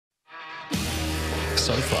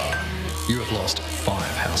So far, you have lost 5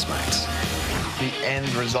 housemates. The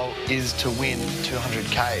end result is to win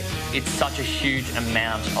 200k. It's such a huge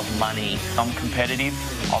amount of money. I'm competitive.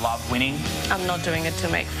 I love winning. I'm not doing it to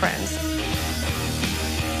make friends.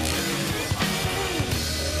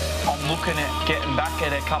 I'm looking at getting back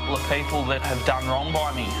at a couple of people that have done wrong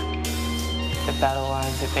by me. The battle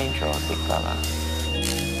lines have been drawn, Big Brother.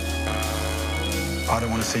 I don't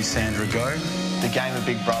want to see Sandra go. The game of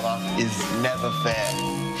Big Brother is never fair.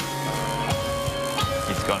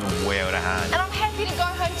 It's gone way out of hand. And I'm happy to go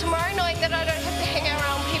home tomorrow knowing that I don't have to hang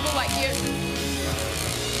around people like you.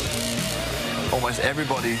 Almost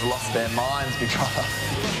everybody's lost their minds, Big Brother.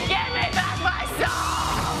 Give me back my soul!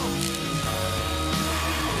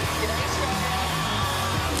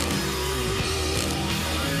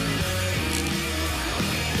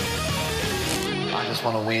 I just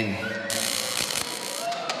want to win.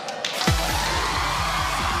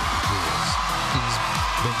 This is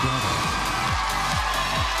Big Brother.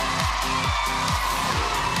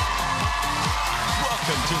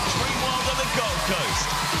 Welcome to Dreamworld on the Gold Coast.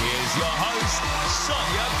 Here's your host,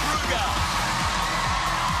 Sonia Kruger.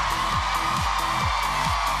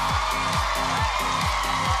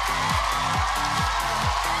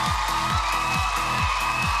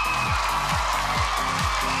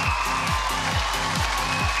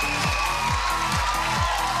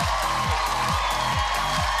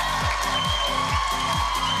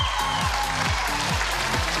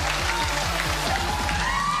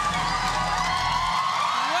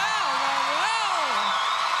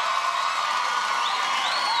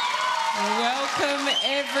 Welcome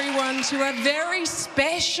everyone to a very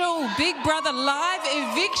special Big Brother live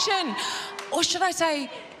eviction. Or should I say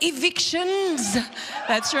evictions?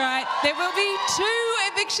 That's right. There will be 2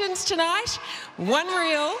 evictions tonight. 1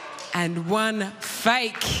 real and 1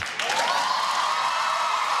 fake.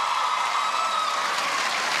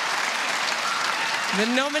 The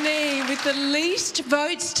nominee with the least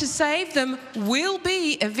votes to save them will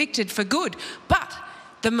be evicted for good. But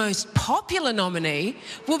the most popular nominee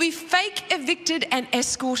will be fake evicted and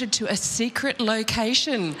escorted to a secret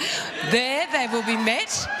location. There they will be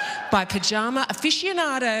met by pyjama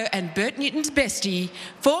aficionado and Bert Newton's bestie,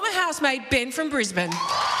 former housemate Ben from Brisbane.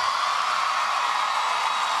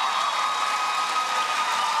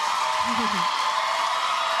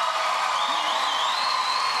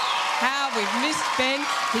 How we've missed Ben.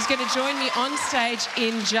 He's going to join me on stage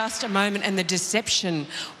in just a moment and the deception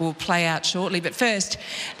will play out shortly. But first,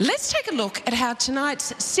 let's take a look at how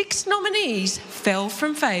tonight's 6 nominees fell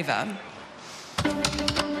from favour.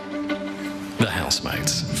 The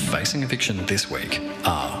housemates facing eviction this week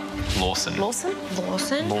are Lawson. Lawson?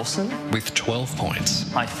 Lawson? Lawson? with 12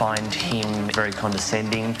 points. I find him very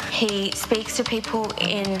condescending. He speaks to people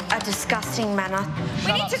in a disgusting manner.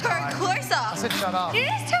 We need to go closer. I said shut up. Did you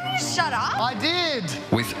just tell me to shut up? I did.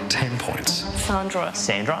 With 10 points. Sandra.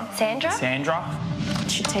 Sandra? Sandra? Sandra?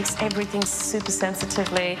 She takes everything super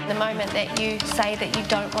sensitively. The moment that you say that you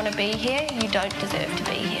don't want to be here, you don't deserve to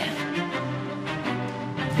be here.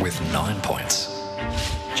 With 9 points.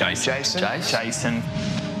 Jason. Jason.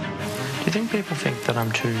 Do you think people think that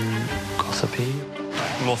I'm too gossipy?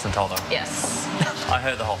 Lawson told her. Yes. I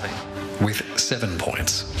heard the whole thing. With 7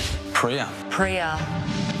 points. Priya. Priya.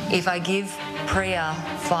 If I give Priya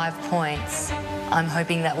 5 points, I'm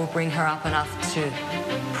hoping that will bring her up enough to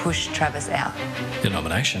push Travis out. Your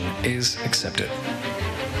nomination is accepted.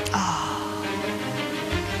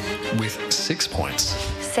 With 6 points.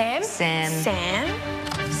 Sam? Sam.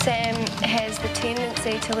 Sam has the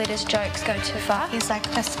tendency to let his jokes go too far. He's like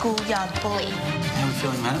a schoolyard bully. How are we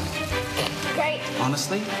feeling, madam? Great.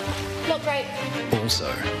 Honestly? Not great.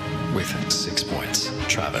 Also, with 6 points,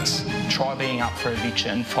 Travis. Try being up for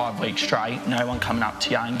eviction 5 weeks straight, no one coming up to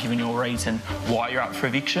you and giving you a reason why you're up for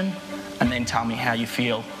eviction, and then tell me how you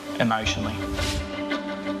feel emotionally.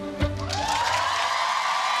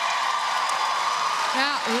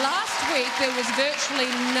 Now, last week there was virtually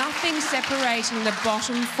nothing separating the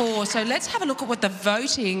bottom 4. So let's have a look at what the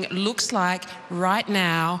voting looks like right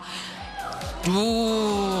now.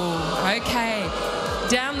 Ooh, okay.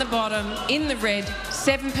 Down the bottom, in the red,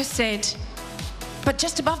 7%. But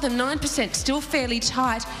just above them, 9%, still fairly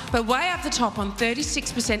tight. But way up the top on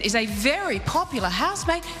 36% is a very popular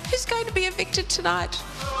housemate who's going to be evicted tonight.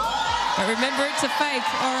 But remember, it's a fake.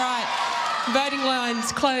 All right. Voting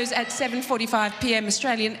lines close at 7:45 p.m.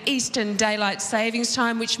 Australian Eastern Daylight Savings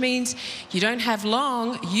Time, which means you don't have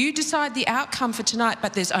long. You decide the outcome for tonight,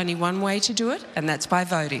 but there's only one way to do it, and that's by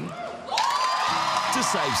voting. To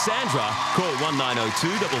save Sandra, call 1902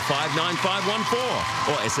 559514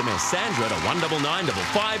 or SMS Sandra to 199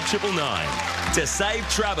 559. To save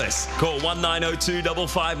Travis, call 1902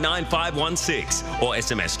 559516 or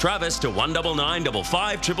SMS Travis to 199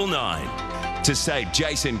 559. To save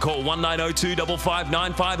Jason, call 1902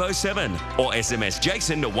 559507 or SMS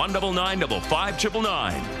Jason to 199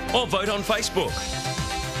 559 or vote on Facebook.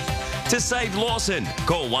 To save Lawson,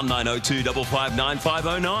 call 1902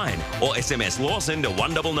 559509 or SMS Lawson to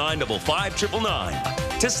 199 559.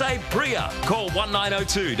 To save Priya, call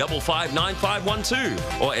 1902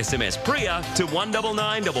 559512 or SMS Priya to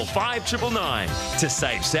 199 559. To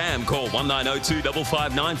save Sam, call 1902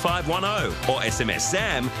 559510 or SMS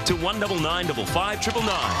Sam to 199 559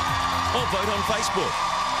 or vote on Facebook.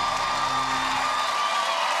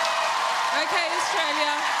 Okay,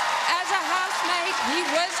 Australia, as a housemate, he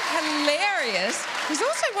was hilarious. He's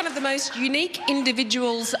also one of the most unique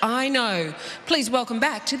individuals I know. Please welcome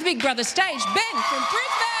back to the Big Brother stage, Ben from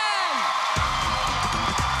Brisbane.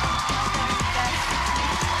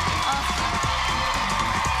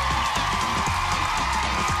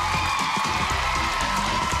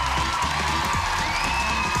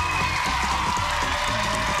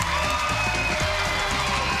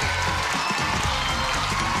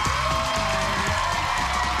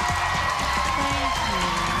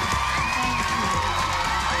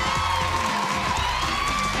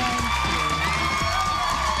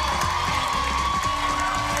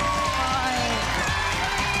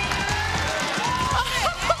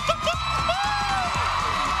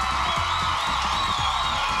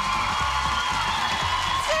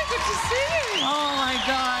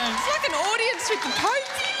 With the Pope.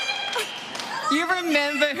 You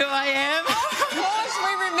remember who I am? Of course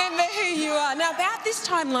we remember who you are. Now, about this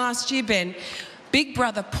time last year, Ben, Big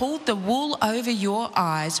Brother pulled the wool over your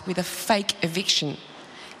eyes with a fake eviction.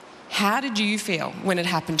 How did you feel when it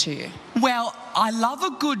happened to you? Well, I love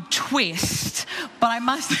a good twist, but I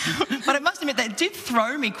must admit that it did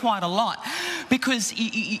throw me quite a lot, because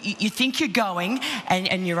you think you're going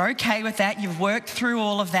and you're okay with that, you've worked through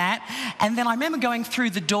all of that, and then I remember going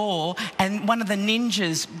through the door and one of the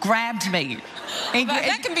ninjas grabbed me.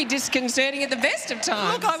 That can be disconcerting at the best of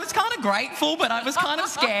times. Look, I was kind of grateful, but I was kind of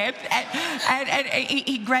scared. And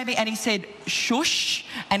he grabbed me and he said, shush,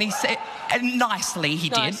 and he said, and nicely he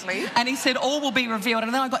did. And he said, all will be revealed.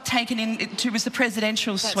 And then I got taken into the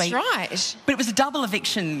presidential suite. That's right. But it was a double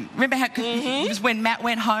eviction. Remember how it was when Matt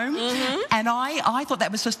went home? And I thought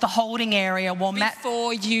that was just the holding area while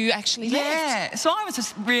Before you actually left. Yeah. So I was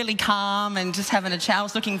just really calm and just having a chat. I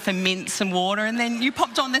was looking for mints and water, and then you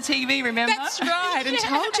popped on the TV, remember? That's right, and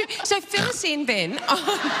told you. So fill us in, Ben.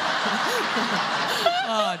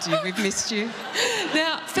 Oh, dear, we've missed you.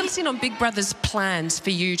 Now, fill us in on Big Brother's plans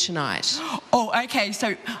for you tonight. Oh, okay,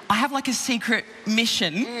 so I have like a secret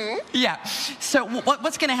mission. Yeah. So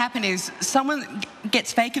what's going to happen is someone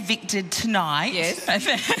gets fake evicted tonight. Yes. That's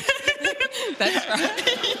right.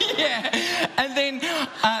 Yeah. And then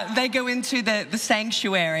they go into the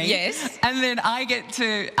sanctuary. Yes. And then I get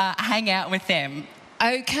to hang out with them.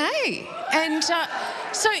 Okay. And so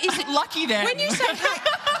is it... Lucky them. When you say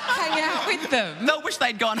hang out with them... They'll wish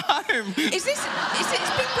they'd gone home. Is Big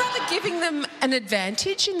Brother giving them an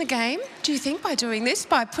advantage in the game, do you think, by doing this,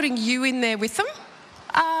 by putting you in there with them?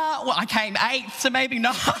 Well, I came 8th, so maybe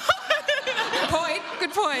not.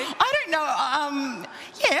 Good point. I don't know.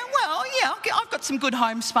 I've got some good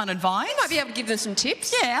homespun advice. You might be able to give them some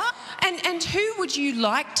tips. Yeah. And who would you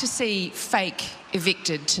like to see fake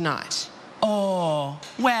evicted tonight? Oh,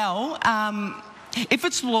 well, if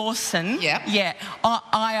it's Lawson,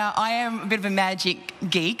 I am a bit of a magic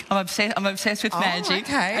geek. I'm obsessed with magic.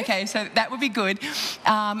 Okay, so that would be good.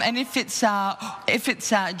 And if it's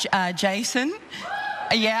Jason,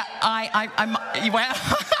 I'm well.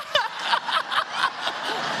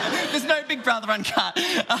 There's no Big Brother uncut.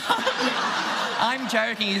 I'm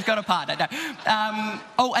joking. He's got a partner. No.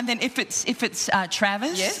 And then if it's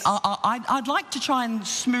Travis, yes? I'd like to try and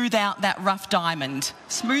smooth out that rough diamond.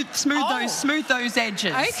 Smooth those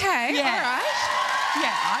edges. Okay. Yeah. All right.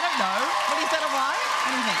 Yeah. I don't know. But is that all right? What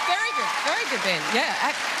do you think? Very good, Ben. Yeah.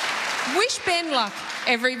 Wish Ben luck,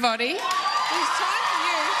 everybody. It's time for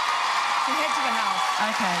you to head to the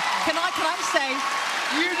house. Okay. Can I say,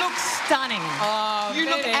 you look stunning. Oh, you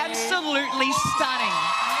look absolutely stunning.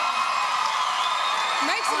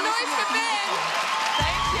 Make some noise for Ben.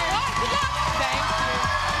 Thank you. Right, good luck. Thank you.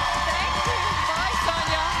 Thank you. Bye,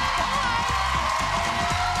 Sonia. Bye.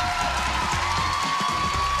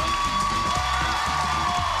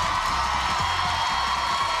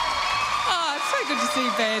 Oh, it's so good to see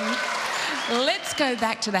Ben. Let's go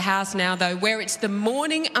back to the house now, though, where it's the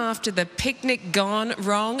morning after the picnic gone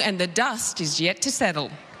wrong and the dust is yet to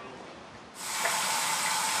settle.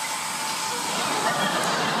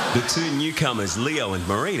 The two newcomers, Leo and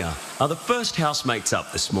Marina, are the first housemates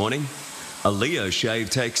up this morning. A Leo shave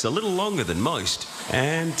takes a little longer than most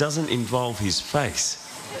and doesn't involve his face.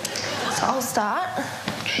 So I'll start.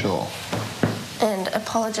 Sure. And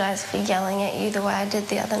apologise for yelling at you the way I did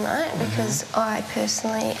the other night because I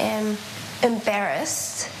personally am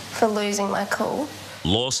embarrassed for losing my cool.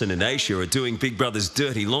 Lawson and Aisha are doing Big Brother's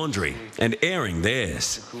dirty laundry and airing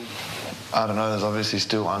theirs. I don't know, there's obviously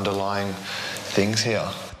still underlying things here.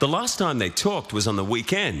 The last time they talked was on the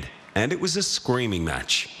weekend, and it was a screaming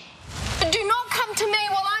match. Do not come to me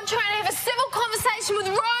while I'm trying to have a civil conversation with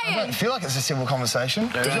Ryan. I don't feel like it's a civil conversation.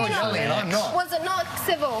 You're yelling and I'm not. Was it not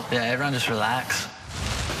civil? Yeah, everyone just relax.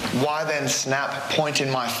 Why then snap, point in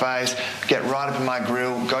my face, get right up in my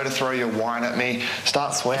grill, go to throw your wine at me,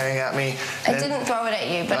 start swearing at me? I didn't throw it at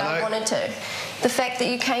you, but I wanted to. The fact that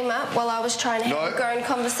you came up while I was trying to have a grown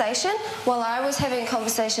conversation, while I was having a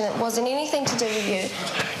conversation that wasn't anything to do with you.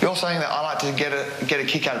 You're saying that I like to get a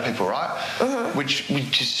kick out of people, right? Which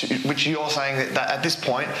you're saying that at this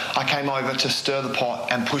point I came over to stir the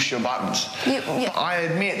pot and push your buttons. I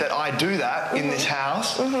admit that I do that in this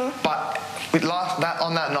house, but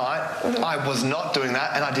on that night, I was not doing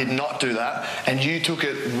that, and I did not do that, and you took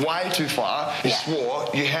it way too far. You swore,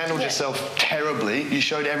 you handled yourself terribly, you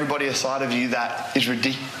showed everybody a side of you that is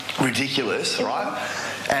ridiculous, right?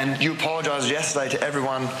 And you apologised yesterday to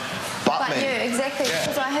everyone but me. You, exactly,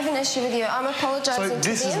 because I have an issue with you. I'm apologising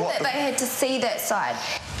to them that they had to see that side.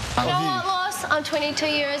 You know what, Loss? I'm 22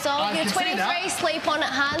 years old. You're 23. Sleep on it,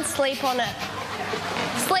 Han. Sleep on it.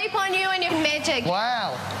 Sleep on you and your magic.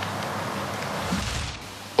 Wow.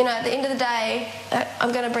 You know, at the end of the day,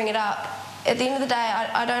 I'm going to bring it up. At the end of the day,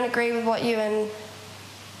 I don't agree with what you and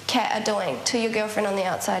Kat are doing to your girlfriend on the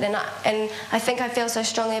outside. And I think I feel so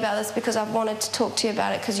strongly about this because I've wanted to talk to you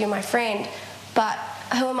about it because you're my friend. But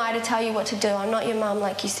who am I to tell you what to do? I'm not your mum,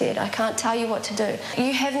 like you said. I can't tell you what to do.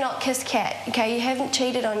 You have not kissed Kat, okay? You haven't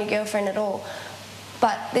cheated on your girlfriend at all.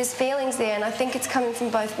 But there's feelings there, and I think it's coming from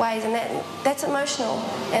both ways, and that's emotional.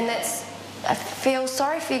 And I feel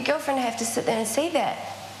sorry for your girlfriend to have to sit there and see that.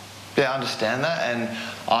 Yeah, I understand that, and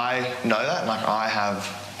I know that, like I have.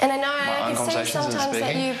 And I know I can see sometimes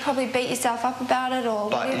that you probably beat yourself up about it or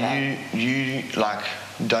whatever. But you like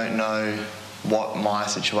don't know what my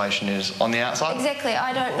situation is on the outside. Exactly,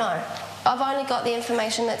 I don't know. I've only got the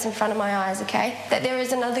information that's in front of my eyes, okay? That there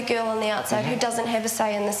is another girl on the outside who doesn't have a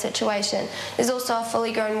say in this situation. There's also a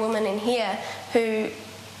fully grown woman in here who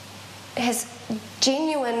has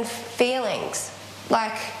genuine feelings,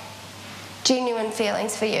 like genuine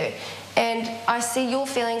feelings for you. And I see your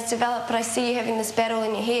feelings develop, but I see you having this battle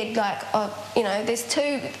in your head, like, you know,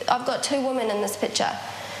 I've got two women in this picture.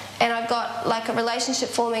 And I've got like a relationship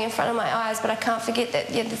forming in front of my eyes, but I can't forget that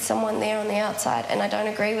there's someone there on the outside, and I don't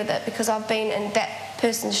agree with it because I've been in that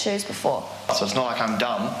person's shoes before. So it's not like I'm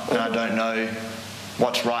dumb and I don't know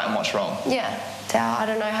what's right and what's wrong. Yeah. So I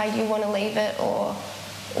don't know how you want to leave it or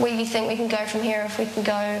where you think we can go from here, if we can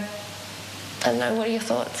go. I don't know, what are your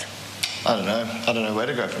thoughts? I don't know. I don't know where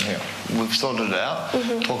to go from here. We've sorted it out,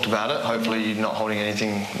 talked about it. Hopefully you're not holding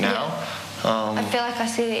anything now. Yeah. I feel like I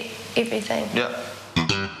see everything. Yeah.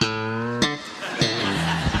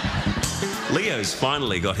 Leo's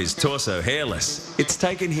finally got his torso hairless. It's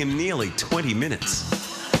taken him nearly 20 minutes.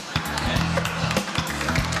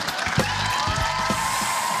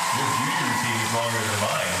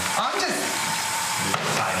 I'm just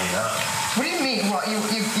tidying up. What do you mean? What,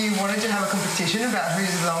 you wanted to have a competition about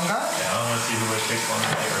who's longer? Yeah, I want to see who wears six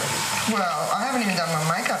longer favorite. Well, I haven't even done my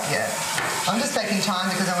makeup yet. I'm just taking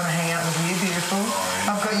time because I want to hang out with you, beautiful.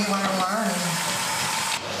 I've got you one-on-one.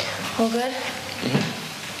 All good?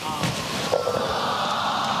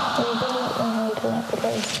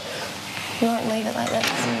 Because you won't leave it like that.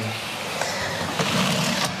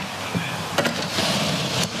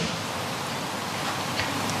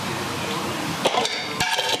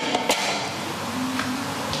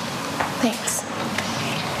 Thanks.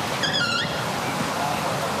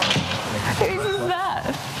 Whose is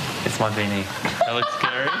that? It's my beanie. That looks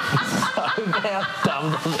scary. How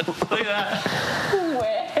dumb does it look? Look at that.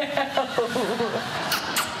 Wow.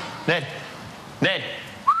 Ned.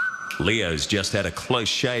 Leo's just had a close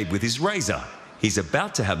shave with his razor. He's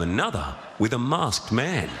about to have another with a masked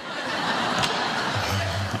man.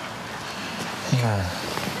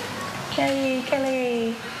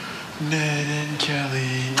 Kelly. Ned and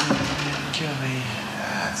Kelly.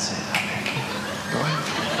 That's it, I think. Go ahead.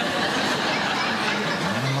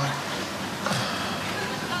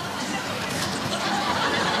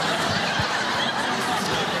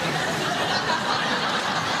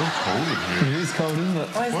 It's cold in here. It is cold, isn't it?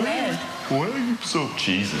 Where's Ned? Why are you so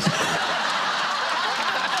Jesus?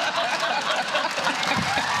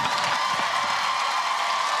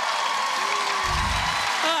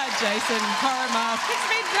 Jason. Horror mask. It's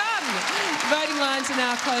been done. Voting lines are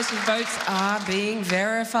now closed and votes are being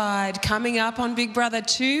verified. Coming up on Big Brother,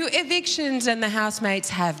 2 evictions and the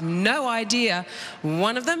housemates have no idea.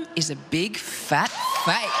 One of them is a big fat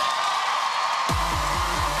fake.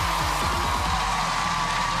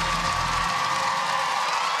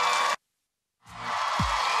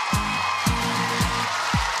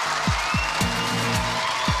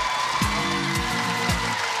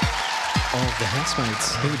 Of the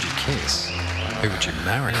housemates, who would you kiss? Who would you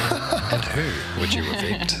marry? And who would you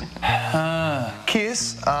evict?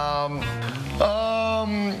 Kiss? Let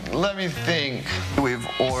me think. We've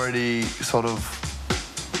already sort of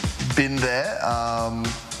been there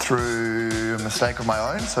through a mistake of my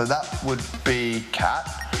own, so that would be Kat.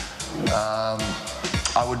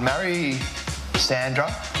 I would marry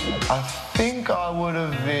Sandra. I think I would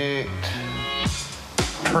evict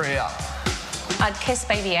Priya. I'd kiss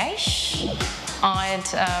Baby Ash, I'd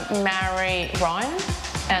marry Ryan,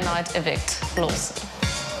 and I'd evict Lawson.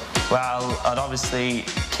 Well, I'd obviously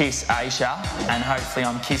kiss Aisha, and hopefully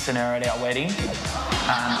I'm kissing her at our wedding.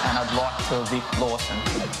 And I'd like to evict Lawson.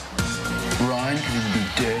 Ryan, because he'd be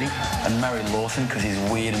dirty. I'd marry Lawson because he's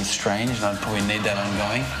weird and strange, and I'd probably need that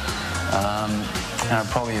ongoing. And I'd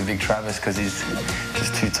probably evict Travis because he's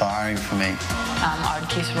just too tiring for me. I would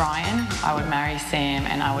kiss Ryan, I would marry Sam,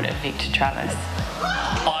 and I would evict Travis.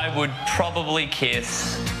 I would probably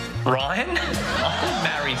kiss Ryan. I would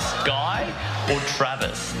marry Sky or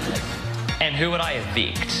Travis. And who would I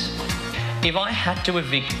evict? If I had to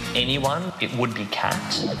evict anyone, it would be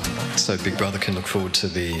Kat. So Big Brother can look forward to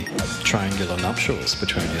the triangular nuptials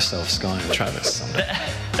between yourself, Sky and Travis someday.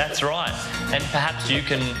 That's right. And perhaps you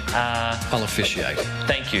can... I'll officiate.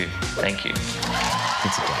 Thank you. Thank you.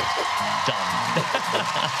 It's a date. Done.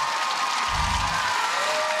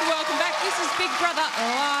 Welcome back. This is Big Brother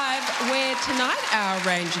Live, where tonight our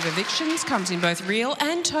range of evictions comes in both real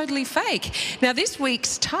and totally fake. Now, this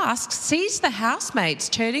week's task sees the housemates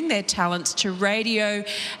turning their talents to radio,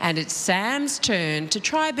 and it's Sam's turn to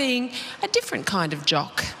try being a different kind of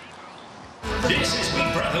jock. This is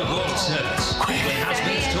Big Brother World Service. Where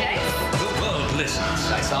housemates talk, the world listens.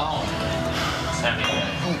 That's on.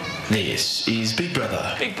 This is Big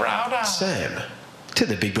Brother. Big Brother. Sam, to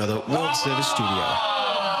the Big Brother World Service studio.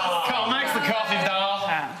 Makes the coffee, doll.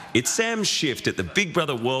 It's Sam's shift at the Big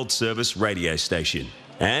Brother World Service radio station.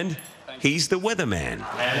 And he's the weatherman.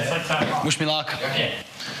 Wish me luck. Yeah.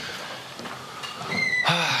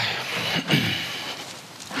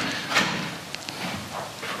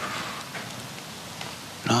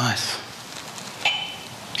 Nice.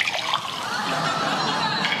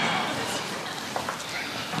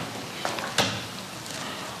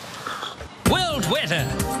 World weather.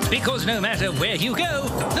 Because no matter where you go,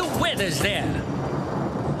 the weather's there.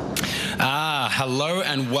 Hello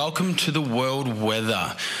and welcome to the world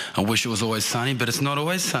weather. I wish it was always sunny, but it's not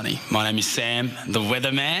always sunny. My name is Sam, the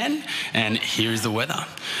weatherman, and here is the weather.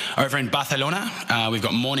 Over in Barcelona, we've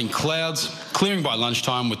got morning clouds, clearing by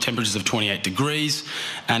lunchtime with temperatures of 28 degrees.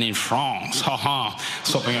 And in France,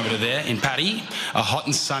 swapping over to there, in Paris, a hot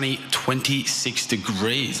and sunny 26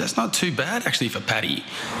 degrees. That's not too bad, actually, for Paris.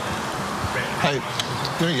 Hey,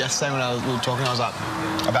 you know, yesterday when we were talking, I was like,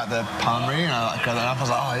 about the palm reading, and I got that up, I was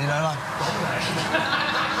like, oh, you know, like...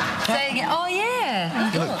 Say it again. Oh,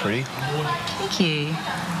 yeah. You look pretty. Thank you.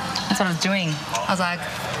 That's what I was doing. I was like,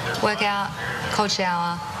 work out, cold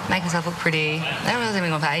shower, make myself look pretty. I don't really think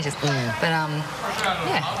we've gone for ages. But,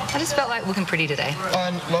 yeah, I just felt like looking pretty today.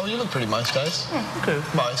 Well, you look pretty most days. Okay.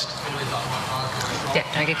 Most. Yeah,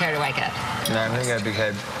 don't get carried away, Kat. No, I'm going to get a big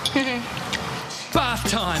head. Bath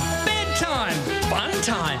time, bedtime, fun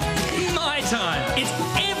time, my time. It's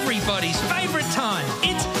everybody's favourite time.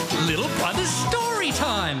 It's Little Brother's story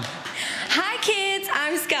time. Hi kids,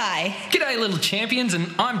 I'm Sky. G'day little champions,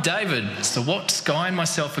 and I'm David. So what Sky and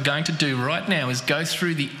myself are going to do right now is go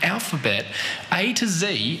through the alphabet A to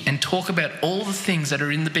Z and talk about all the things that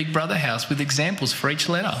are in the Big Brother house with examples for each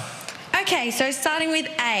letter. Okay, so starting with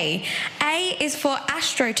A. A is for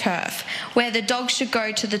AstroTurf, where the dogs should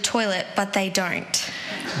go to the toilet, but they don't.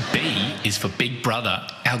 B is for Big Brother,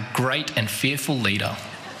 our great and fearful leader.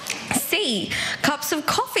 C, cups of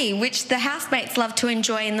coffee, which the housemates love to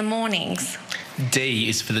enjoy in the mornings. D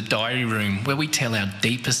is for the diary room, where we tell our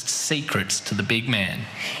deepest secrets to the big man.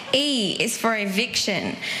 E is for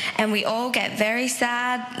eviction, and we all get very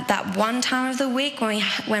sad that one time of the week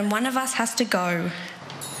when one of us has to go.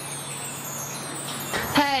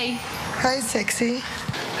 Hey. Hey, sexy.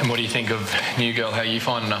 And what do you think of New Girl? How are you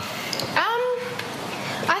finding her?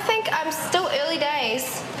 I think I'm still early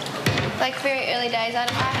days, like very early days. I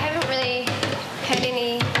haven't really had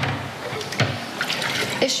any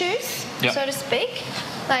issues, so to speak.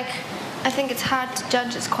 Like, I think it's hard to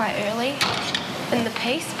judge. It's quite early in the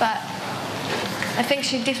piece, but I think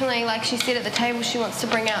she definitely, like she said at the table, she wants to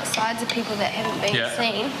bring out sides of people that haven't been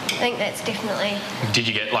seen. I think that's definitely... Did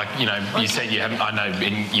you get, like, you know, you said you haven't, I know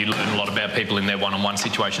you learn a lot about people in their one-on-one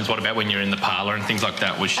situations. What about when you're in the parlour and things like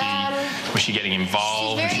that? Was she getting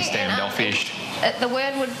involved? Was she standoffish? The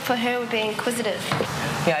word for her would be inquisitive.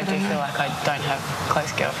 Yeah, I do feel like I don't have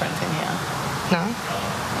close girlfriends in here. No?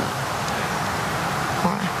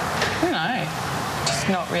 Why? I don't know. Just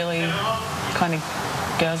not really kind of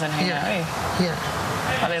girls in here. Yeah.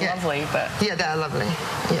 They're lovely, but... Yeah, they're lovely.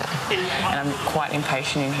 Yeah. And I'm quite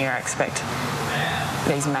impatient in here. I expect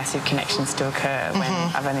these massive connections to occur when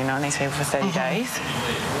I've only known these people for 30 days.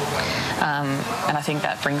 And I think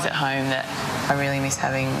that brings it home that I really miss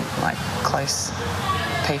having, like, close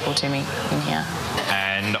people to me in here.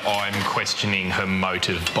 And I'm questioning her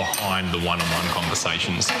motive behind the one-on-one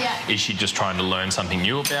conversations. Yeah. Is she just trying to learn something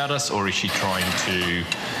new about us, or is she trying to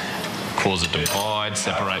cause a divide,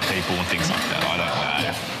 separate people and things like that? I don't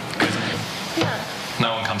know.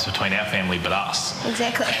 No one comes between our family but us.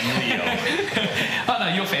 Exactly. Oh no,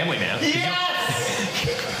 you're family now.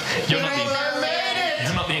 Yes! You're not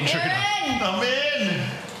the intruder. I'm in!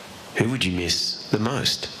 Who would you miss the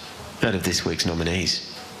most out of this week's nominees?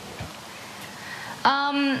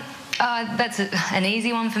 That's an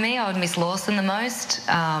easy one for me. I would miss Lawson the most.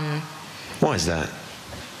 Why is that?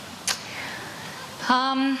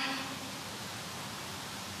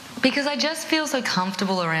 Because I just feel so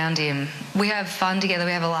comfortable around him. We have fun together,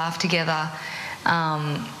 we have a laugh together.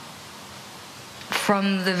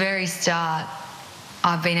 From the very start,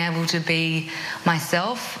 I've been able to be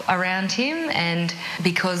myself around him, and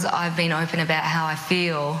because I've been open about how I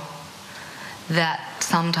feel, that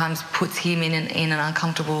sometimes puts him in an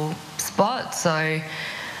uncomfortable spot. So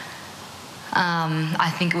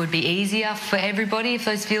I think it would be easier for everybody if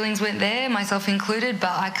those feelings weren't there, myself included,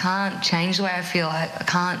 but I can't change the way I feel. I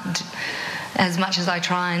can't, as much as I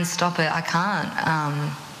try and stop it, I can't.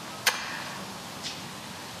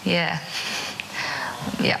 Yeah.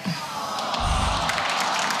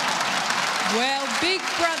 Well, Big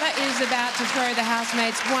Brother is about to throw the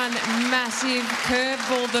housemates one massive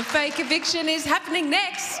curveball. The fake eviction is happening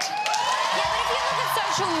next. Yeah, but if you look at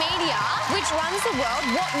social media, which runs the world,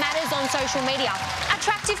 what matters on social media?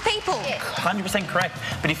 Attractive people. 100% correct.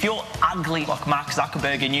 But if you're ugly like Mark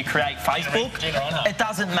Zuckerberg and you create Facebook, it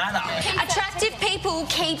doesn't matter. Attractive people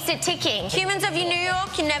keeps it ticking. Humans of New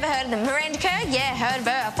York, you never heard of them. Miranda Kerr, yeah, heard of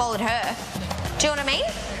her, I followed her. Do you know what I mean?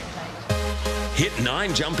 Hit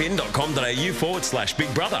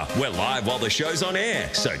 9jumpin.com.au/Big Brother. We're live while the show's on air.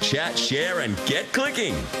 So chat, share and get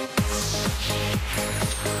clicking.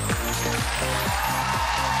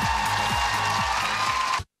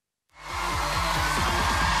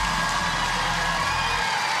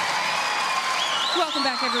 Welcome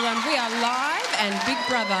back, everyone. We are live, and Big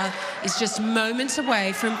Brother is just moments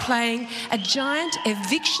away from playing a giant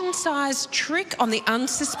eviction-sized trick on the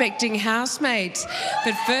unsuspecting housemates.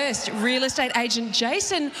 But first, real estate agent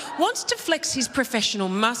Jason wants to flex his professional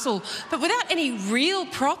muscle, but without any real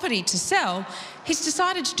property to sell, he's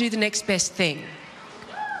decided to do the next best thing.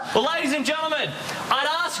 Well, ladies and gentlemen, I'd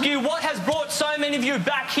ask you what has brought so many of you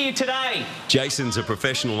back here today? Jason's a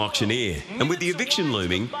professional auctioneer, and with the eviction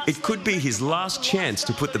looming, it could be his last chance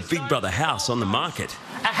to put the Big Brother house on the market.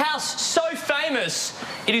 A house so famous,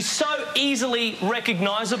 it is so easily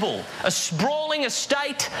recognisable. A sprawling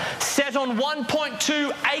estate set on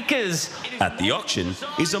 1.2 acres. At the auction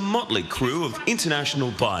is a motley crew of international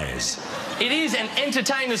buyers. It is an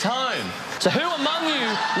entertainer's home. So who among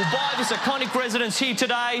you will buy this iconic residence here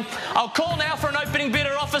today? I'll call now for an opening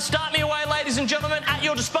bidder offer. Start me away, ladies and gentlemen, at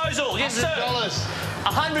your disposal. Yes, sir.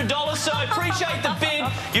 $100, so I appreciate the bid.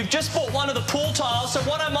 You've just bought one of the pool tiles, so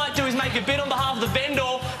what I might do is make a bid on behalf of the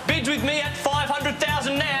vendor. Bids with me at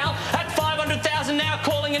 $500,000 now. At $500,000 now,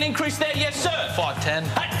 calling an increase there. Yes, sir. 510.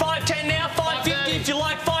 At 510 now, 550 if you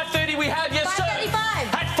like. 530 we have. Yes, sir.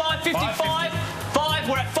 535. At 555. 5,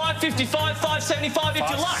 we're at 555, 575 if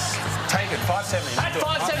you like. Take it, 570. At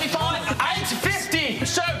 575, 850.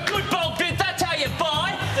 So good bold bid, that's how you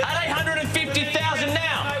buy. At 850,000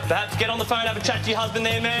 now. Perhaps get on the phone, have a chat to your husband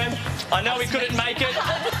there, ma'am. I know he couldn't make it.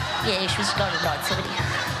 Yeah, she's got a 970.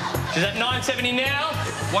 She's at 970 now.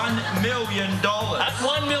 $1 million. At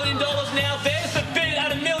 $1 million now. There's the bid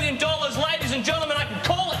at $1 million. Ladies and gentlemen, I can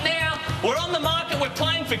call it now. We're on the market, we're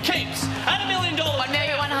playing for keeps. At $1 million.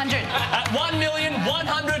 $1,100,000. At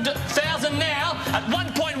 $1,100,000 now. At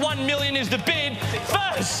 1.1 million is the bid.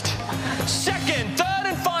 First, second, third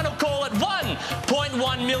and final call at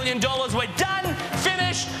 $1.1 $1 million. We're done,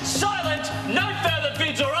 finished, silent, no further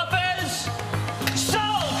bids or offers.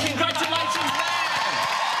 Sold! Congratulations, man!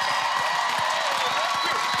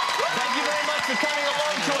 Thank you very much for coming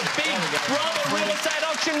along to a Big Brother real estate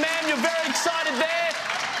auction, ma'am. You're very excited there.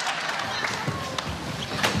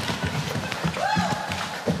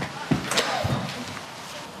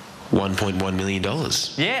 $1.1 million.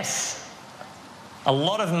 Yes. A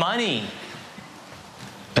lot of money.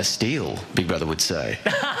 A steal, Big Brother would say.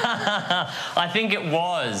 I think it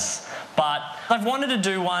was. But I've wanted to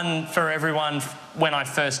do one for everyone when I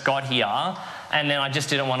first got here, and then I just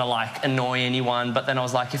didn't want to, like, annoy anyone. But then I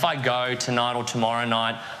was like, if I go tonight or tomorrow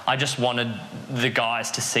night, I just wanted the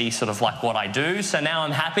guys to see sort of like what I do. So now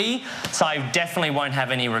I'm happy, so I definitely won't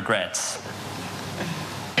have any regrets.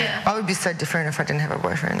 I would be so different if I didn't have a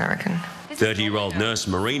boyfriend, I reckon. 30-year-old nurse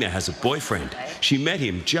Marina has a boyfriend. She met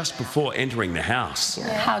him just before entering the house.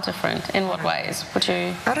 How different? In what ways? Would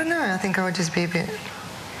you... I don't know. I think I would just be a bit...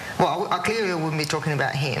 Well, I clearly wouldn't be talking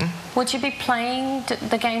about him. Would you be playing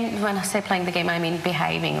the game? When I say playing the game, I mean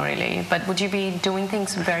behaving, really. But would you be doing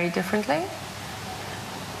things very differently?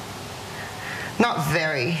 Not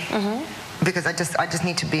very. Because I just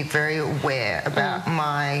need to be very aware about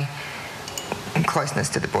my closeness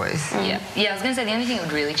to the boys. Yeah, I was going to say the only thing that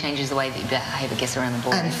would really change is the way that you behave, I guess, around the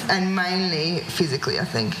boys. And mainly physically, I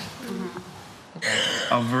think.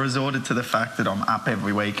 I've resorted to the fact that I'm up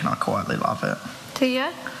every week and I quietly love it. Do you?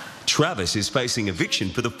 Travis is facing eviction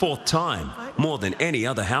for the 4th time, more than any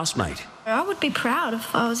other housemate. I would be proud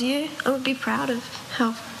if I was you. I would be proud of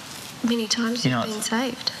how many times you've been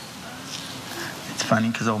saved. It's funny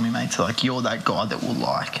because all my mates are like, you're that guy that will,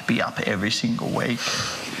 like, be up every single week.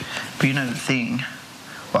 But you know the thing,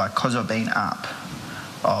 like, because I've been up,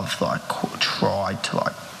 I've, like, tried to,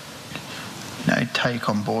 like, you know, take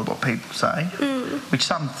on board what people say, which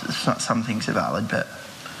some things are valid, but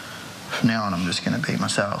from now on I'm just going to be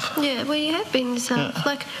myself. Yeah, well, you have been yourself. Yeah.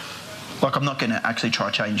 Like, I'm not going to actually try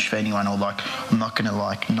to change for anyone, or, like, I'm not going to,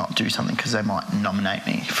 like, not do something because they might nominate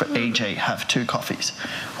me. For e.g., have 2 coffees.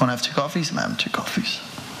 Want to have 2 coffees? I'm having 2 coffees.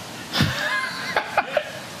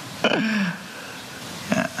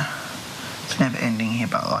 Yeah. It's never ending here,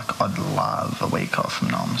 but, like, I'd love a week off from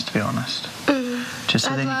noms, to be honest. Just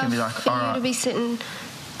so then you can be like, all for you right. to be sitting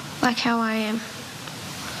like how I am.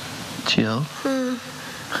 Chill.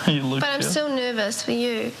 You look But I'm chill. still nervous for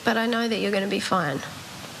you, but I know that you're going to be fine.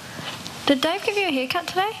 Did Dave give you a haircut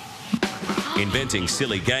today? Inventing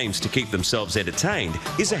silly games to keep themselves entertained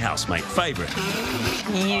is a housemate favourite.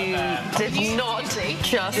 You did not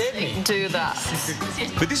just do that.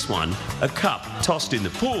 For this one, a cup tossed in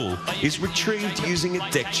the pool is retrieved using a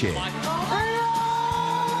deck chair.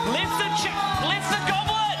 Lift the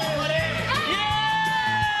goblet!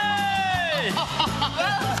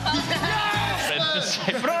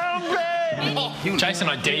 Yes! Jason,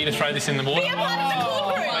 I dare you to throw this in the water.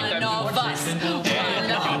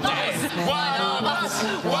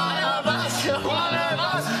 One of us.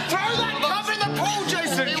 Throw that cup in the pool,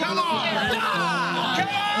 Jason. Come on.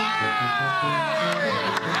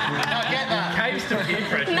 Now get that. Cave's still here,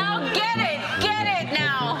 pressure. Now get it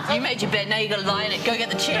now. You made your bed, now you got to lie in it. Go get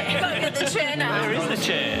the chair. Go get the chair now. Where is the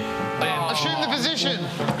chair? Assume the position.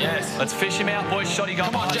 Yes. Let's fish him out, boys. Shotty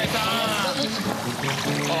got. Come on, Jason. I'm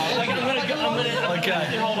gonna go.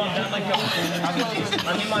 Okay. Hold on, don't let go.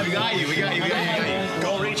 I'm in my. We got you.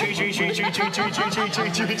 Go reach.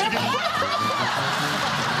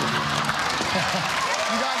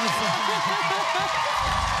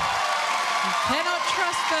 Cannot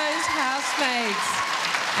trust those housemates.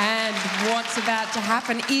 And what's about to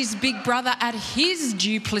happen is Big Brother at his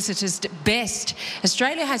duplicitous best.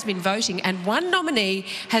 Australia has been voting, and one nominee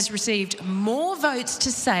has received more votes to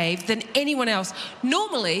save than anyone else.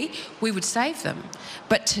 Normally, we would save them.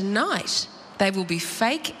 But tonight, they will be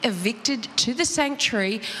fake evicted to the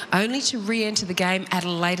sanctuary, only to re-enter the game at a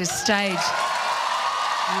later stage.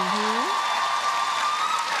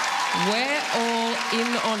 We're all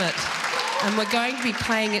in on it. And we're going to be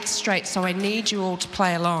playing it straight, so I need you all to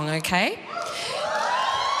play along, okay?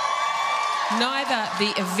 Neither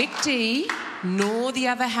the evictee nor the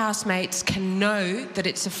other housemates can know that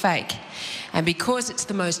it's a fake. And because it's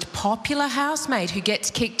the most popular housemate who gets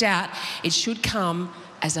kicked out, it should come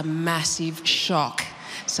as a massive shock.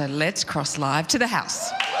 So let's cross live to the house.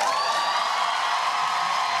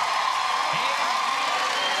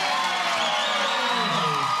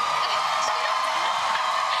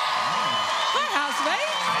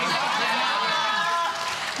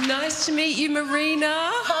 Nice to meet you, Marina.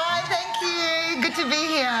 Hi, thank you. Good to be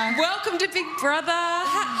here. Welcome to Big Brother.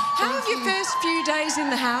 How have your first few days in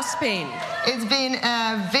the house been? It's been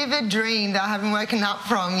a vivid dream that I haven't woken up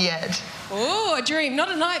from yet. Oh, a dream, not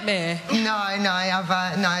a nightmare. No,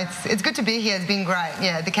 it's good to be here. It's been great.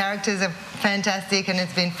 Yeah, the characters are fantastic and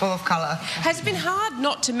it's been full of colour. Has it been hard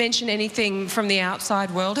not to mention anything from the outside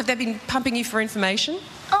world? Have they been pumping you for information?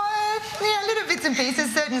 Yeah, little bits and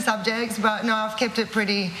pieces, certain subjects, but no, I've kept it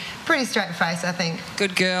pretty straight-faced, I think.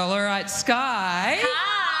 Good girl. All right, Sky.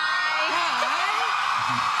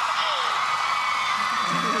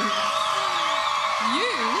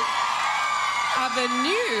 The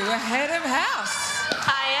new head of house.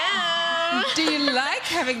 I am. Do you like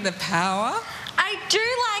having the power? I do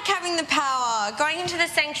like having the power. Going into the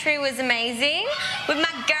sanctuary was amazing with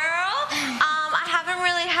my girl. I haven't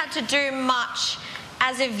really had to do much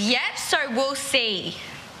as of yet, so we'll see.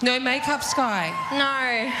 No makeup, Sky?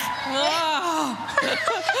 No. Oh.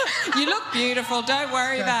 You look beautiful. Don't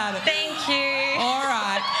worry about it. Thank you. All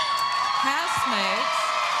right. Housemates.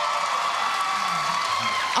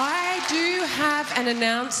 I do have an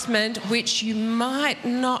announcement which you might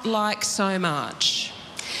not like so much.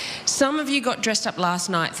 Some of you got dressed up last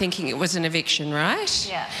night thinking it was an eviction, right?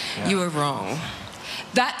 Yeah. You were wrong.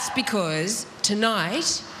 That's because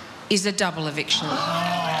tonight is a double eviction.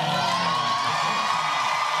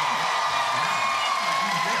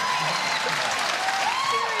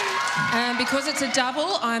 And because it's a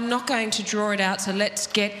double, I'm not going to draw it out, so let's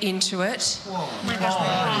get into it.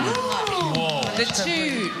 The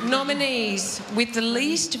two nominees with the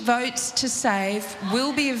least votes to save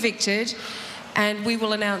will be evicted, and we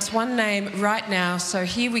will announce one name right now, so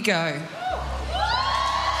here we go.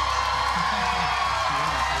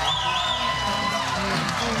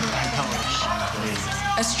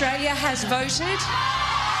 Australia has voted,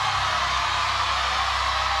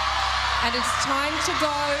 and it's time to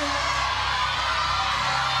go.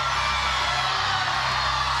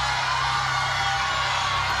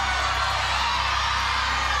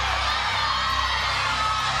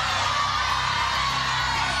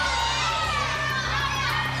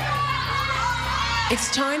 It's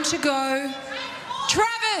time to go.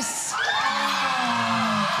 Travis!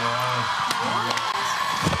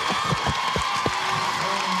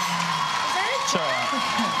 It's all right.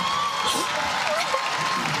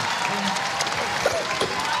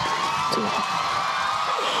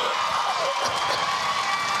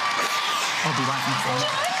 I'll be waiting for you.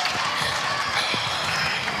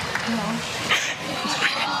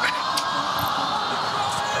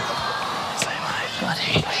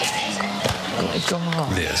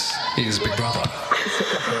 This is Big Brother.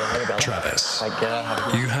 Travis,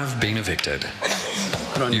 you have been evicted.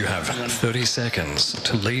 You have 30 seconds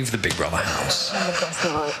to leave the Big Brother house.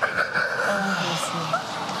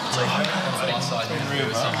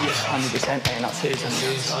 100%, man, not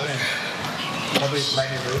serious.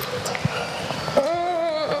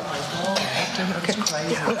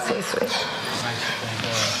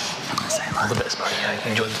 All the best, buddy.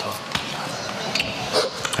 Enjoy the talk.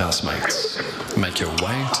 Housemates, make your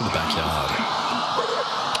way to the backyard.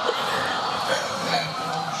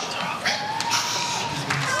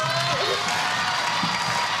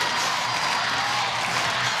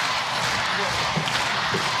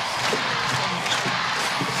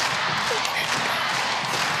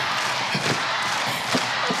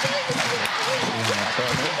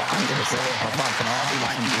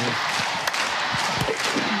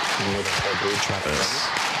 Travis,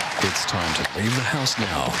 it's time to leave the house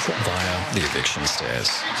now via the eviction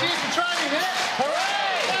stairs. Cheers for training, eh?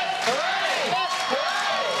 Hooray! Hooray!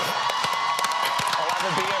 Hooray! I'll have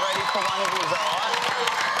a beer ready for one of you, is that all right?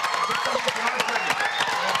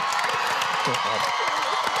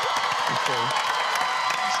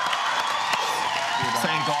 See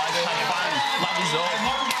you guys, have fun. Love you all.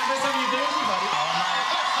 What's on your jersey, buddy? Oh, mate.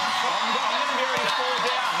 I'm going to be ready to fall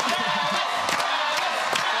down.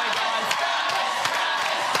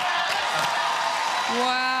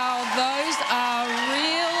 Wow, those are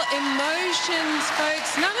real emotions,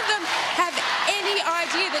 folks. None of them have any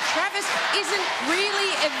idea that Travis isn't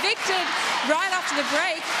really evicted. Right after the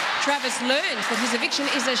break, Travis learns that his eviction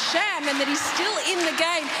is a sham and that he's still in the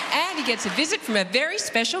game, and he gets a visit from a very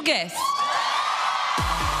special guest.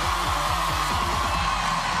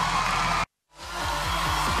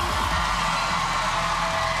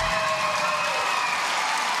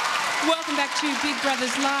 Welcome back to Big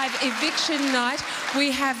Brother's Live Eviction Night.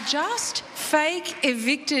 We have just fake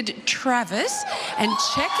evicted Travis, and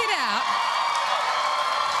check it out.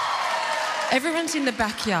 Everyone's in the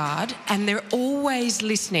backyard and they're always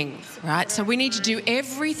listening, right? So we need to do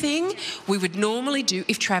everything we would normally do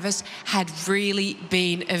if Travis had really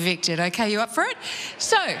been evicted. Okay, you up for it?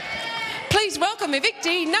 So, please welcome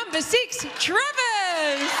evictee number 6,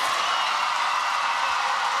 Travis.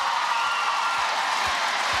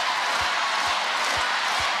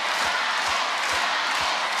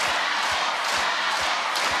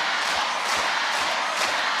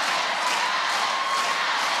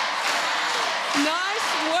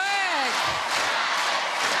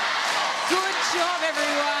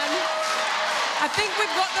 I think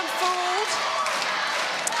we've got them fooled.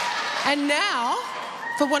 And now,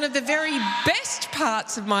 for one of the very best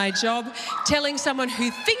parts of my job, telling someone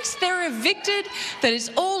who thinks they're evicted that it's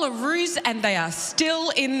all a ruse and they are still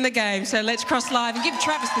in the game. So let's cross live and give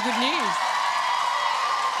Travis the good news.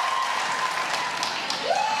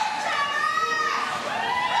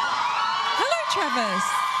 Hello, Travis.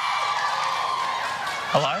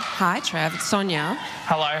 Hello? Hi, Trav. It's Sonia.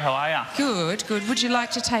 Hello, how are you? Good, good. Would you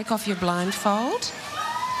like to take off your blindfold?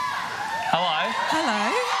 Hello?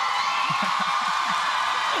 Hello.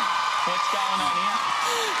 What's going on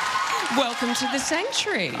here? Welcome to the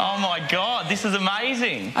sanctuary. Oh my God, this is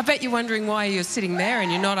amazing. I bet you're wondering why you're sitting there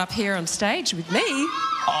and you're not up here on stage with me.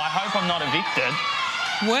 Oh, I hope I'm not evicted.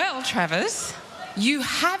 Well, Travis, you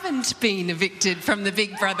haven't been evicted from the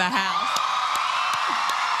Big Brother house.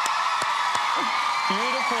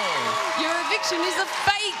 Beautiful. Your eviction is a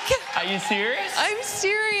fake. Are you serious? I'm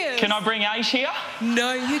serious. Can I bring Aish here?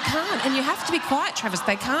 No, you can't. And you have to be quiet, Travis.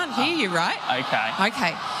 They can't hear you, right? Okay.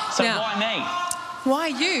 Okay. So now, why me? Why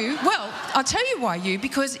you? Well, I'll tell you why you,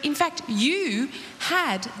 because in fact you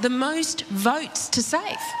had the most votes to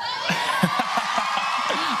save.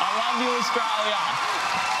 I love you, Australia.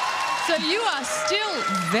 So you are still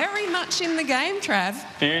very much in the game, Trav.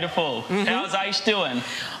 Beautiful. How's Aish doing?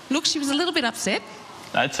 Look, she was a little bit upset.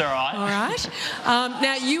 That's all right. All right.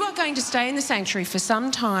 Now, you are going to stay in the sanctuary for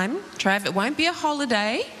some time, Trav. It won't be a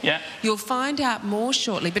holiday. Yeah. You'll find out more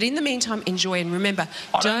shortly. But in the meantime, enjoy. And remember,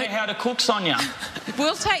 I don't know how to cook, Sonia.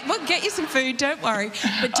 We'll get you some food, don't worry.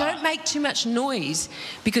 But don't make too much noise,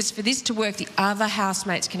 because for this to work, the other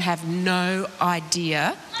housemates can have no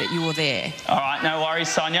idea that you were there. All right, no worries,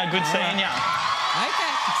 Sonia. Good seeing you.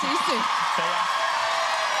 Okay, see you soon. See ya.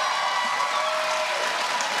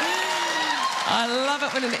 I love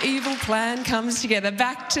it when an evil plan comes together.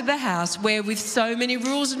 Back to the house, where with so many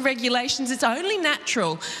rules and regulations, it's only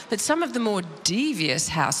natural that some of the more devious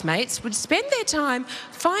housemates would spend their time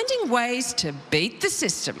finding ways to beat the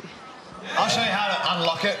system. I'll show you how to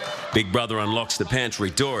unlock it. Big Brother unlocks the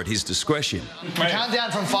pantry door at his discretion. Count down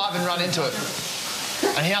from 5 and run into it.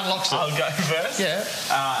 And he unlocks it. I'll go first? Yeah.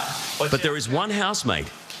 But there is one housemate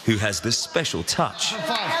who has this special touch.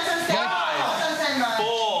 5.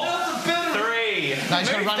 No, he's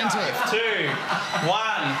got to run into it. 2,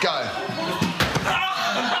 1. Go.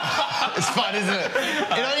 It's fun, isn't it?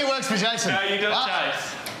 It only works for Jason. No, you do it,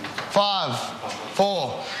 Chase. 5,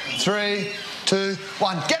 4, 3, 2,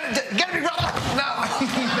 1. Get it, Big Brother! No.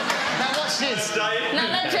 Now watch this. No,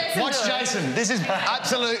 let Jason Watch do it. Jason. This is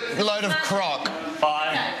absolute load of crock.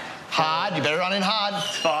 5. Hard. You better run in hard.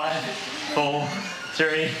 5, 4,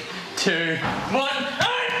 3, 2, 1.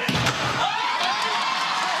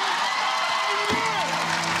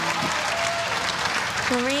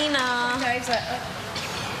 Marina.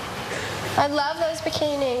 I love those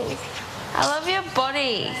bikinis. I love your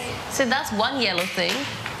body. So that's one yellow thing.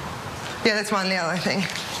 Yeah, that's one yellow thing.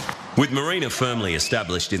 With Marina firmly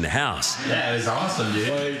established in the house, Yeah, it was awesome,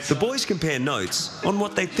 dude. the boys compare notes on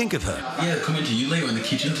what they think of her. Yeah, coming to you, Leo, in the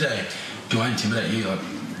kitchen today. Do I intimidate you? Like,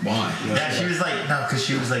 why? Yeah, she was like, no, because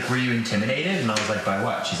she was like, were you intimidated? And I was like, by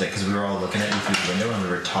what? She's like, because we were all looking at you through the window and we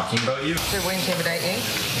were talking about you. Do we intimidate you?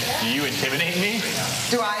 Do you intimidate me?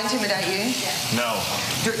 Do I intimidate you? No.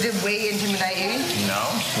 Did we intimidate you? No?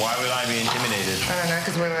 Why would I be intimidated? I don't know,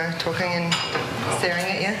 because we were talking and staring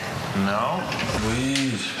at you. No.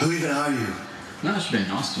 Weird. Who even are you? No, she's been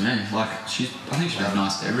nice to me. Like, I think she's been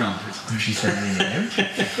nice to everyone. She said my name?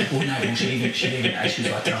 Well, no, well, she was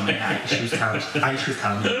like telling me, she was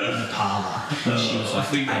telling me in the parlour. She was like,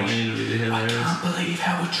 I can't believe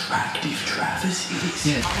how attractive Travis is.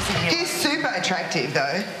 Yeah. He's super attractive,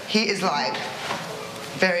 though. He is, like,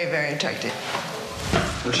 very, very attractive.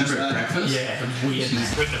 Remember at breakfast? Yeah, weird.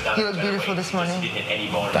 You look beautiful this morning.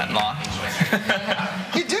 Don't lie.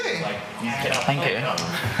 You do? Thank you.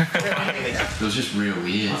 It was just real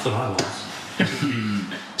weird. That's what I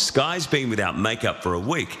was. Sky's been without makeup for a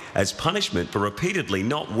week as punishment for repeatedly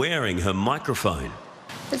not wearing her microphone.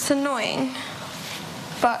 It's annoying,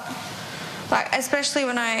 but Like, especially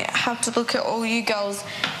when I have to look at all you girls,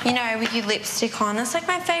 you know, with your lipstick on. It's like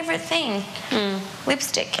my favourite thing.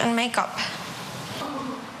 Lipstick and makeup.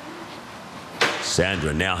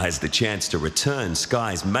 Sandra now has the chance to return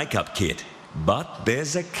Sky's makeup kit, but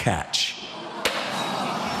there's a catch.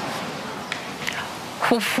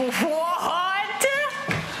 What?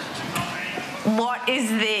 What is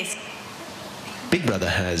this? Big Brother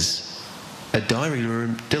has a diary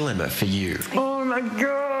room dilemma for you. Oh my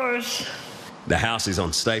gosh. The house is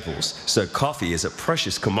on staples, so coffee is a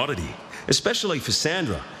precious commodity, especially for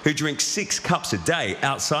Sandra, who drinks 6 cups a day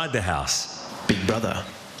outside the house. Big Brother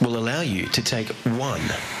will allow you to take one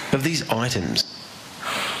of these items.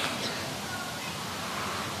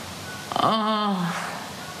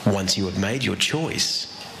 Once you have made your choice,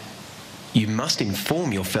 you must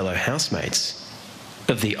inform your fellow housemates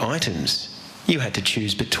of the items you had to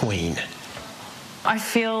choose between. I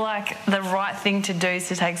feel like the right thing to do is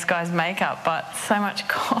to take Sky's makeup, but so much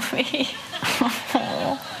coffee.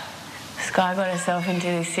 Sky got herself into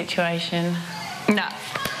this situation. No,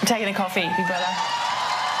 I'm taking a coffee, Big Brother.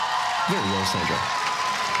 Very well, Sandra.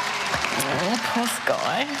 Oh, poor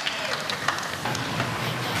Sky.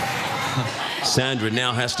 Sandra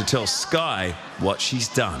now has to tell Sky what she's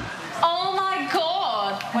done. Oh my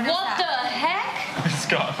God! What the heck?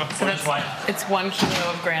 It's 1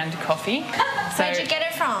 kilo of ground coffee. Where'd you get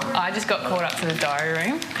it from? I just got called up to the diary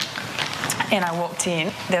room and I walked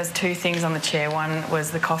in. There was 2 things on the chair. One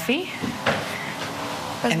was the coffee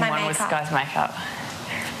Where's and my one was makeup? Sky's makeup.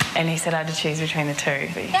 And he said I had to choose between the 2.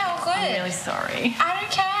 Yeah, well, good. I'm really sorry. I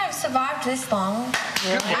don't care. I've survived this long.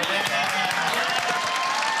 Really?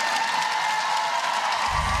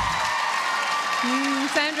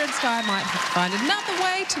 Sandra and Sky might have to find another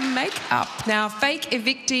way to make up. Now, fake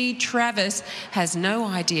evictee Travis has no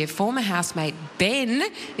idea former housemate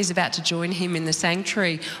Ben is about to join him in the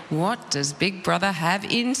sanctuary. What does Big Brother have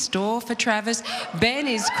in store for Travis? Ben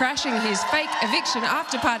is crashing his fake eviction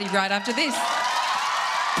after party right after this.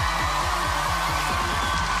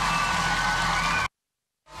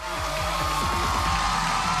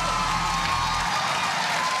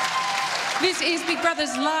 This is Big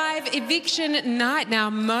Brother's live eviction night. Now,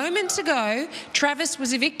 moments ago, Travis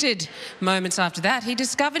was evicted. Moments after that, he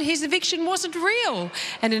discovered his eviction wasn't real.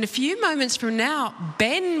 And in a few moments from now,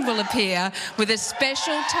 Ben will appear with a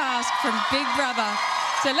special task from Big Brother.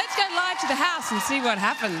 So let's go live to the house and see what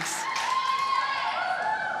happens.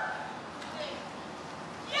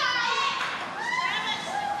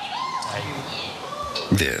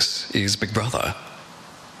 This is Big Brother.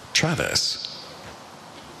 Travis.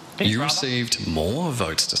 You received more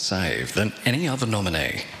votes to save than any other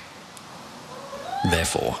nominee.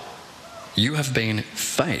 Therefore, you have been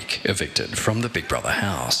fake evicted from the Big Brother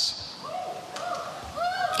house.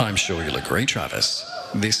 I'm sure you'll agree, Travis.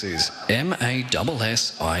 This is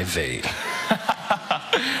MASSIV.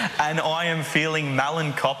 And I am feeling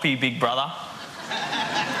melancholy, Big Brother.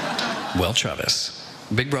 Well, Travis,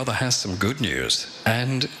 Big Brother has some good news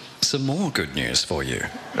and some more good news for you.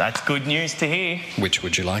 That's good news to hear. Which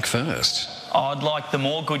would you like first? I'd like the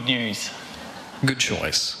more good news. Good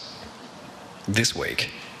choice. This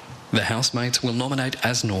week, the housemates will nominate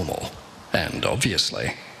as normal, and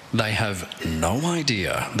obviously, they have no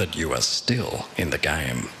idea that you are still in the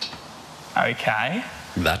game. Okay.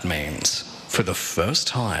 That means, for the first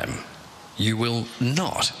time, you will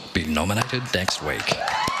not be nominated next week.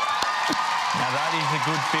 Now that is a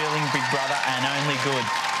good feeling, Big Brother, and only good.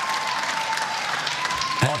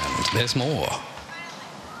 And there's more.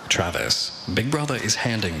 Travis, Big Brother is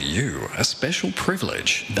handing you a special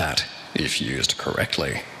privilege that, if used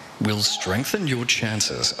correctly, will strengthen your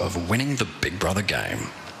chances of winning the Big Brother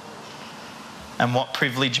game. And what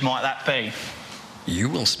privilege might that be? You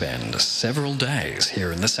will spend several days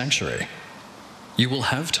here in the sanctuary. You will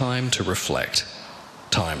have time to reflect,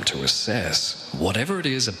 time to assess whatever it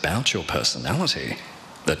is about your personality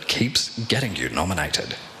that keeps getting you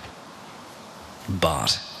nominated.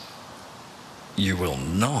 But you will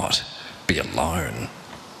not be alone.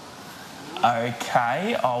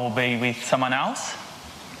 Okay, I will be with someone else.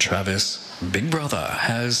 Travis, Big Brother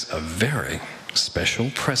has a very special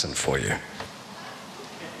present for you.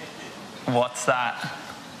 What's that?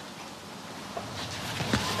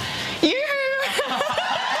 You!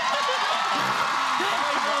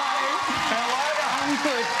 I'm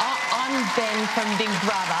good. I'm I'm Ben from Big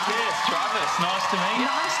Brother. Yes, Travis. Nice to meet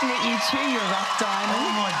you. Nice to meet you too, you rough diamond.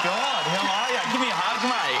 Oh my God, how are you? Give me a hug,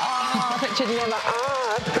 mate. Oh, but you'd never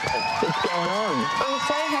ask. What's going on? I'm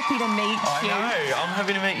so happy to meet you. I know, I'm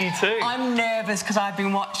happy to meet you too. I'm nervous because I've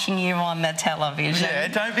been watching you on the television. Yeah,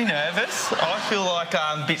 don't be nervous. I feel like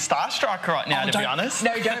I'm a bit starstruck right now, to be honest.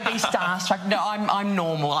 No, don't be starstruck. No, I'm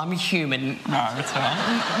normal. I'm human. No, it's all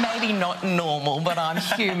right. Maybe not normal, but I'm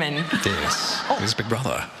human. This is Big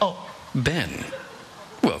Brother. Oh. Ben,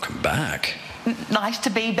 welcome back. Nice to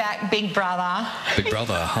be back, Big Brother. Big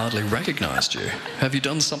Brother hardly recognised you. Have you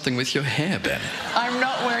done something with your hair, Ben? I'm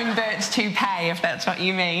not wearing Bert's toupee, if that's what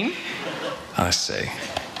you mean. I see.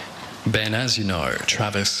 Ben, as you know,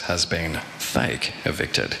 Travis has been fake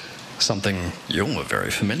evicted. Something you're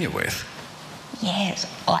very familiar with. Yes,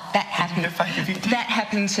 like that happened. That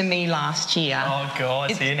happened to me last year. Oh God,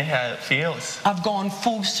 so you know how it feels. I've gone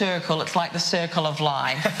full circle. It's like the circle of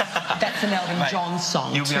life. That's an Elton John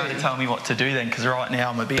song You'll be able to tell me what to do then, because right now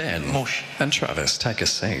I'm a bit Ben mush. and Travis, take a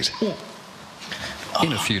seat.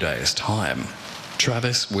 In a few days' time,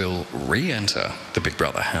 Travis will re-enter the Big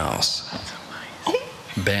Brother house.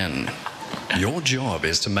 Ben, your job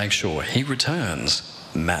is to make sure he returns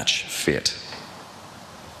match fit.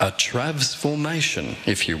 A Travs formation,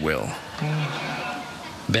 if you will.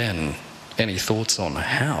 Ben, any thoughts on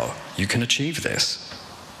how you can achieve this?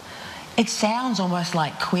 It sounds almost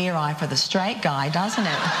like Queer Eye for the straight guy, doesn't it?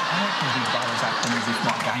 I reckon Big Brother's acting as if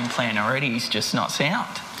my game plan already is just not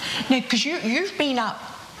sound. No, because you've been up.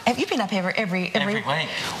 Have you been up every week?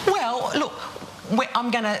 Well, look. I'm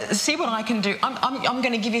going to see what I can do. I'm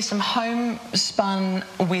going to give you some homespun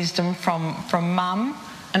wisdom from Mum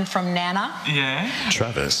and from Nana. Yeah.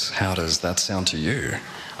 Travis, how does that sound to you?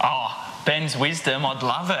 Oh, Ben's wisdom, I'd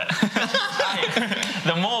love it. Hey,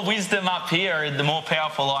 the more wisdom up here, the more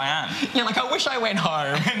powerful I am. You're like, I wish I went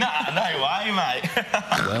home. Nah, no way, mate.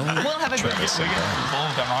 Well, we'll have a good Travis,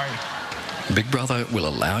 don't worry. Big Brother will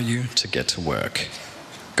allow you to get to work.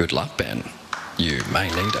 Good luck, Ben. You may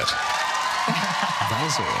need it. That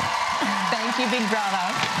is all. Thank you, Big Brother.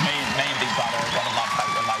 Me and Big Brother have got a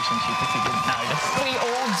love-hate relationship, if you didn't notice. We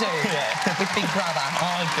all do. Yeah. With Big Brother.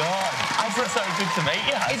 Oh, God. It's so good to meet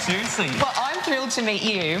you. Seriously. Well, I'm thrilled to meet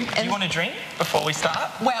you. Do you want a drink before we start?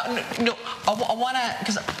 Well, no, I want to,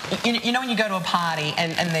 because you know when you go to a party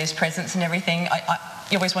and there's presents and everything,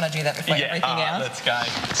 you always want to do that before everything else. Let's go.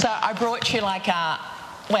 So I brought you like a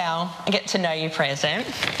get to know you present.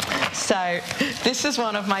 So this is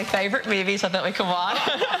one of my favourite movies I thought we could watch.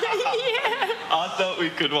 Yeah. I thought we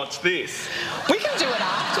could watch this. We can do it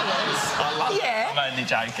afterwards. I love it. Yeah. I'm only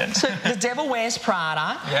joking. So The Devil Wears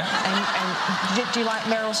Prada. Yeah. And do you like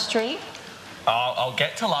Meryl Streep? I'll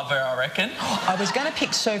get to love her, I reckon. I was going to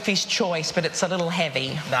pick Sophie's Choice, but it's a little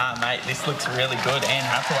heavy. Nah, mate, this looks really good. Anne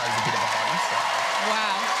Hathaway's a bit of a hottie, so...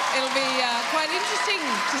 Wow. It'll be quite interesting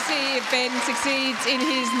to see if Ben succeeds in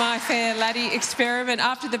his My Fair Laddie experiment.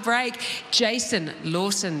 After the break, Jason,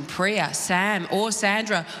 Lawson, Priya, Sam or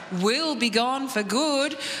Sandra will be gone for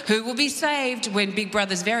good. Who will be saved when Big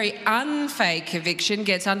Brother's very unfake eviction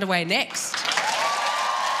gets underway next?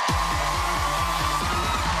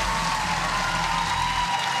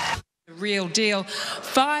 Real deal.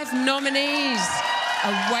 5 nominees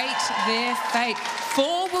await their fate.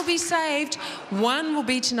 4 will be saved. 1 will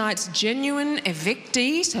be tonight's genuine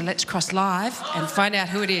evictee. So let's cross live and find out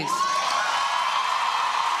who it is.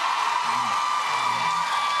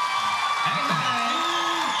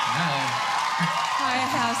 Hi,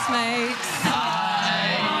 housemates.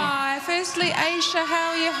 Hi. Firstly, Aisha,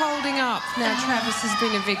 how are you holding up now Travis has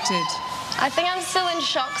been evicted? I think I'm still in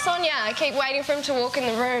shock, Sonia. I keep waiting for him to walk in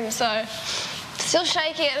the room, so still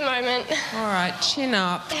shaky at the moment. All right, chin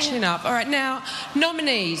up, chin up. All right, now,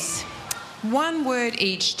 nominees. 1 word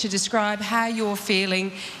each to describe how you're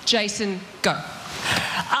feeling. Jason, go.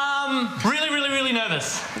 Really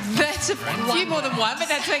nervous. That's a few more than 1, but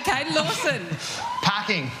that's okay. Lawson.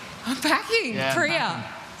 Packing. Packing. Yeah, Priya. packing.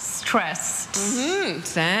 Stressed.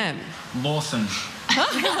 Sam. Lawson.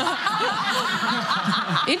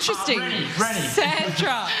 Interesting. Ready.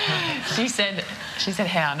 Sandra. She said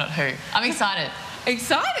how, not who. I'm excited.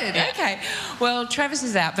 Excited? Yeah. Okay. Well, Travis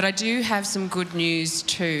is out, but I do have some good news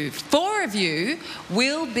too. 4 of you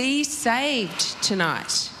will be saved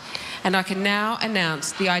tonight. And I can now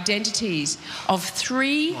announce the identities of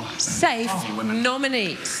 3 safe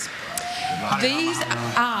nominees. These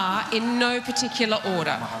are in no particular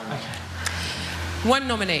order. 1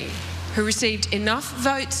 nominee who received enough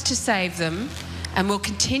votes to save them and will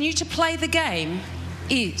continue to play the game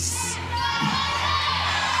is...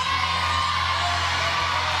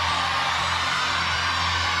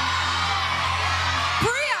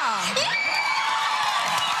 Priya!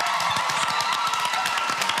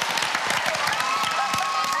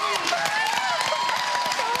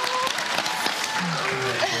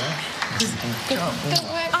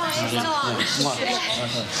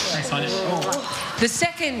 The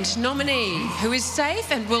second nominee who is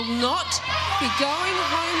safe and will not be going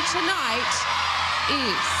home tonight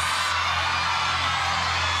is...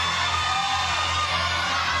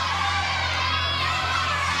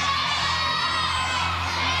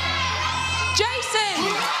 Jason!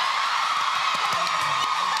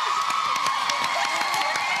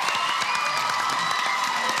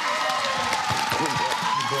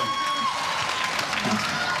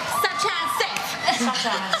 Such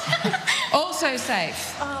as. Also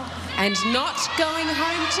safe and not going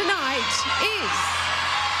home tonight is...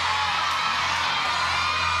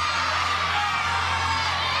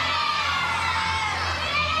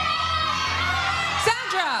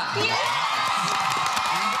 Sandra!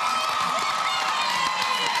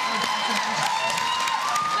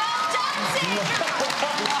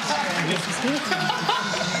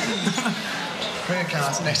 Bring a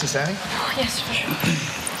cast next to Sammy. Oh, yes, for sure.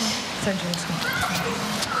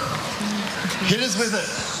 Hit us with it.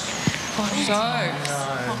 So,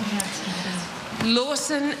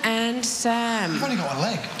 Lawson and Sam. You've only got one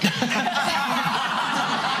leg.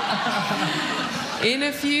 In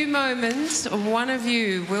a few moments, one of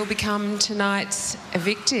you will become tonight's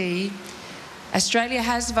evictee. Australia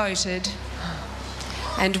has voted,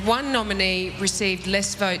 and one nominee received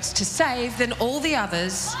less votes to save than all the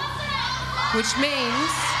others, which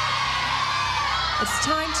means it's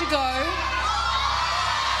time to go.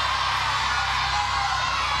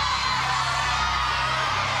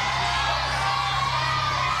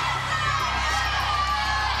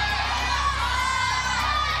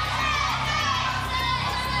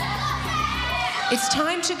 It's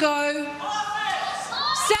time to go.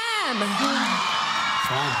 Sam!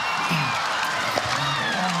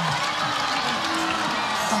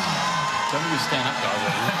 Don't really stand up, guys.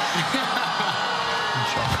 I'm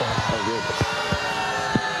shocked. Oh, good.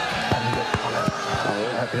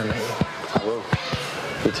 I'm happy to meet you. I will.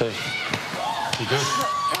 You too. You good?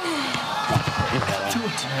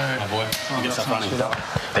 My boy, you get stuff running.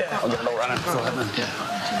 Yeah, I'll get it all running. It's all happening. Yeah.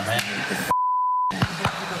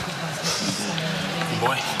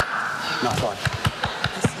 Boy. Nice one.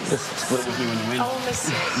 Just split it with me when you win. I'll miss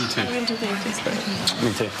it. You too.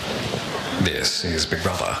 Me too. This is Big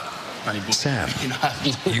Brother. Sam,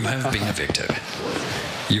 you have been evicted.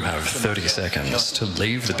 You have 30 seconds to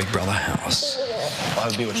leave the Big Brother house.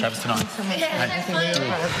 I'll be with Travis tonight.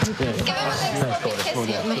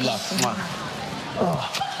 Good luck. Come on.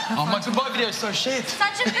 Oh, my goodbye video is so shit.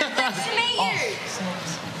 Such a good place to meet you.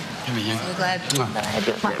 Give me you. I'm glad that I had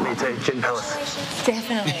you. Yeah, me too. Gin Palace.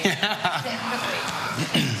 Definitely.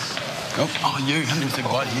 Oh, you haven't even said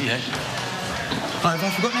goodbye to you yet. Oh, have I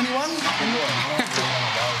forgotten anyone?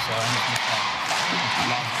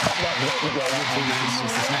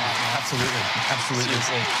 Absolutely. Absolutely.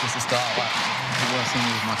 Just to start, like, the worst thing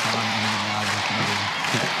was my time, and then now I'm looking at it.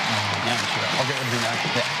 Yeah, sure. I'll get everything back.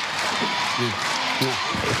 Yeah.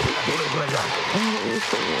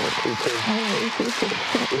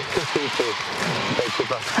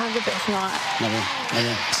 Have the best night.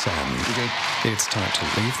 Sam, it's time to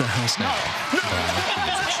leave the house now via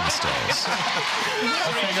the eviction stairs.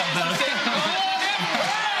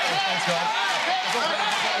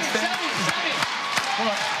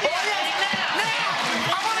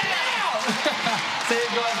 See you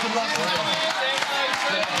guys, good luck.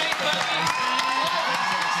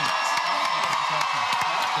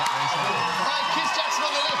 Kiss Jackson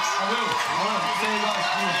on the lips. I will. See you guys.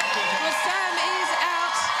 Well, Sam is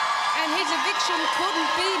out, and his eviction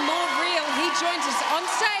couldn't be more real. He joins us on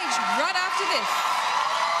stage right after this.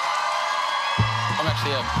 I'm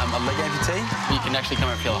actually a leg amputee. You can actually come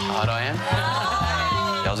and feel how hard I am.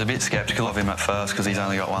 I was a bit sceptical of him at first because he's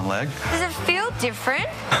only got one leg. Does it feel different?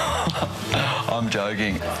 I'm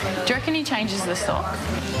joking. Do you reckon he changes the sock?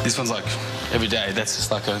 This one's like every day. That's just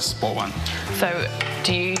like a sport one. So,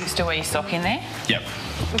 do you still wear your sock in there? Yep.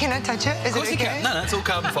 Can I touch it? Is Of course it you okay? can. No, it's all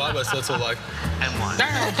carbon fibre, so it's all like... And one.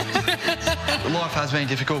 Life has been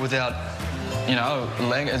difficult without, you know, a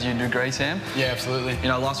leg, as you do agree, Sam. Yeah, absolutely. You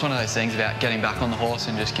know, life's one of those things about getting back on the horse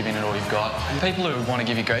and just giving it all you've got. And people who want to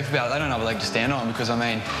give you grief about it, they don't have a leg to stand on because, I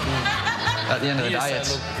mean, at the end of the day,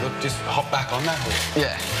 it's... Look, just hop back on that horse.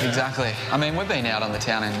 Yeah, exactly. I mean, we've been out on the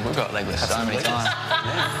town and we've got legless so many times.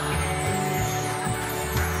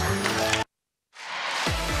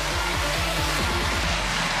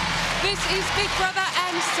 This is Big Brother,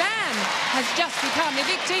 and Sam has just become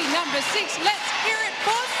evictee number 6. Let's hear it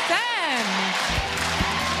for Sam.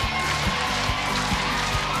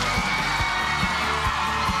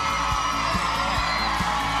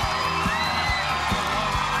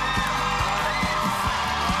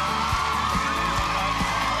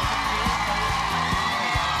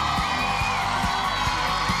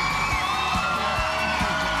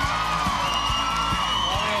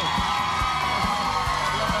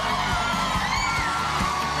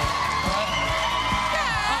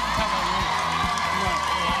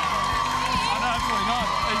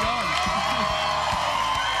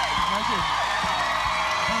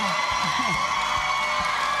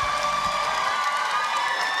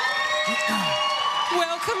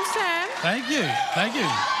 Thank you. Thank you.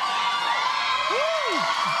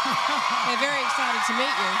 They're very excited to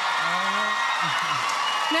meet you.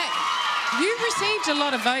 Now, you received a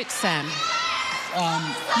lot of votes, Sam.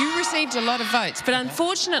 You received a lot of votes, but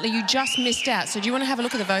unfortunately you just missed out. So do you want to have a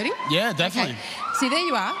look at the voting? Yeah, definitely. Okay. See, there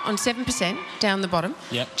you are on 7% down the bottom.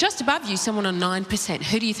 Yep. Just above you, someone on 9%.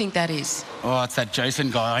 Who do you think that is? Oh, it's that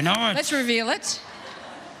Jason guy. I know it. Let's reveal it.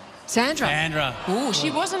 Sandra. Sandra. Oh,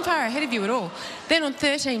 she wasn't far ahead of you at all. Then on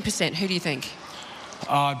 13%, who do you think?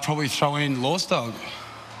 I'd probably throw in Lost Dog.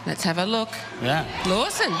 Let's have a look. Yeah.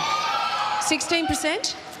 Lawson.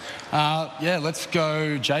 16%? Yeah, let's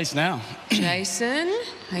go Jace now. Jason,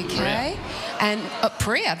 okay. And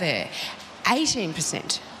Priya there,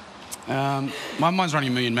 18%. My mind's running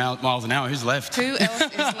a million miles an hour. Who's left? Who else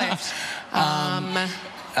is left?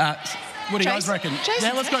 What do you guys reckon? Jason,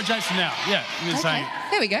 yeah, let's go Jason now. Yeah, I'm just saying.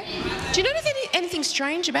 There we go. Do you notice anything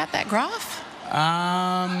strange about that graph?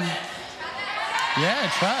 Yeah,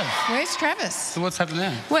 Trav. Where's Travis? So what's happened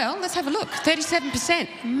there? Well, let's have a look.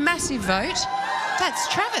 37%, massive vote. That's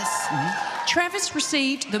Travis. Mm-hmm. Travis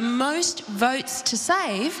received the most votes to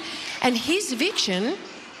save, and his eviction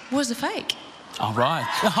was a fake. Oh, right.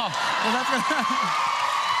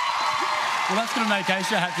 Well, that's going to make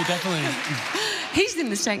Aisha happy, definitely. He's in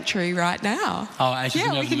the sanctuary right now. Oh, Aisha's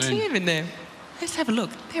yeah, in we can see him in there. Let's have a look.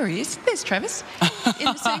 There he is. There's Travis in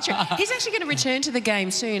the sanctuary. He's actually going to return to the game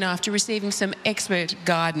soon after receiving some expert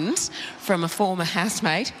guidance from a former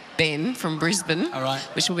housemate, Ben from Brisbane, all right,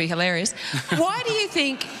 which will be hilarious. Why do you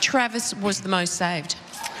think Travis was the most saved?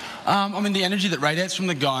 I mean, the energy that radiates from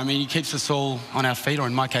the guy, I mean, he keeps us all on our feet, or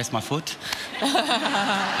in my case, my foot.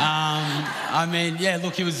 I mean, yeah,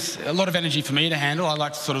 look, it was a lot of energy for me to handle. I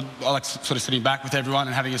like sort of sitting back with everyone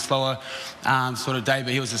and having a slower sort of day,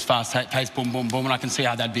 but he was just fast-paced, boom, boom, boom, and I can see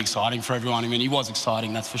how that'd be exciting for everyone. I mean, he was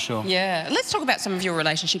exciting, that's for sure. Yeah. Let's talk about some of your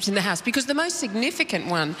relationships in the house, because the most significant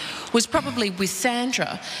one was probably with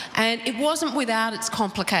Sandra, and it wasn't without its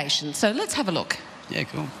complications. So let's have a look. Yeah,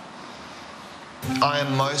 cool. I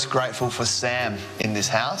am most grateful for Sam in this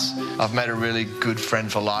house. I've made a really good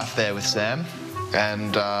friend for life there with Sam,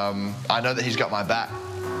 and I know that he's got my back.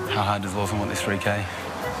 How hard does Lawson want this 3K?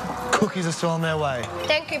 Cookies are still on their way.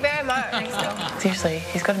 Thank you very much. Seriously,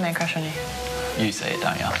 he's got a man crush on you. You see it,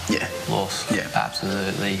 don't you? Yeah. Laws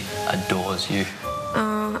absolutely adores you.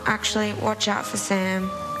 Actually, watch out for Sam.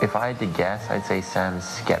 If I had to guess, I'd say Sam's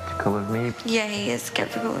sceptical of me. Yeah, he is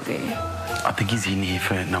sceptical of you. I think he's in here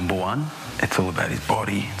for number one. It's all about his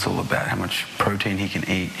body. It's all about how much protein he can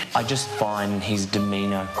eat. I just find his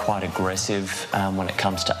demeanour quite aggressive when it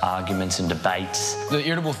comes to arguments and debates. The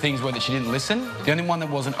irritable things were that she didn't listen. The only one that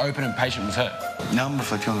wasn't open and patient was her. Now I'm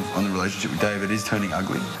reflecting on the relationship with Dave. It is turning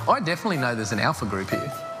ugly. I definitely know there's an alpha group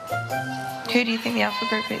here. Who do you think the alpha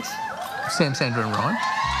group is? Sam, Sandra and Ryan.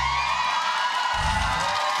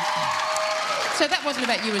 So that wasn't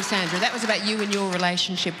about you and Sandra, that was about you and your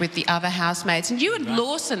relationship with the other housemates. And you and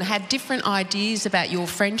Lawson had different ideas about your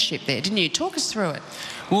friendship there, didn't you? Talk us through it.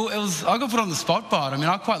 Well, I got put on the spot by it. I mean,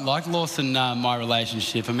 I quite liked Lawson, my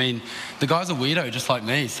relationship. I mean, the guy's a weirdo just like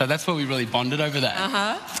me, so that's where we really bonded over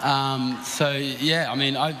that. So, yeah, I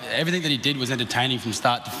mean, everything that he did was entertaining from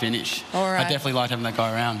start to finish. All right. I definitely liked having that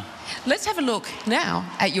guy around. Let's have a look now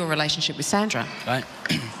at your relationship with Sandra. Right.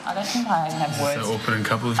 I don't think I even have words. So awkward and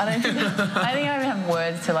couple. I don't think I even have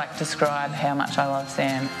words to describe how much I love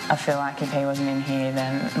Sam. I feel like if he wasn't in here,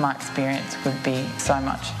 then my experience would be so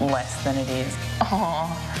much less than it is. Oh.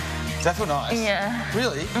 Does that feel nice? Yeah.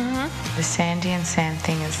 Really? Mm-hmm. The Sandy and Sam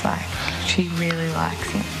thing is like, she really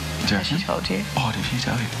likes him. Has she told you? Oh, did she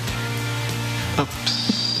tell you?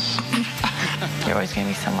 Oops. You're always going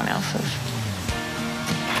to be someone else's.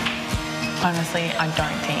 Honestly, I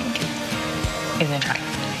don't think he's attractive to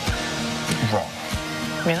me. Wrong.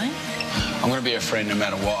 Really? I'm going to be a friend no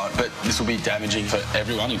matter what, but this will be damaging for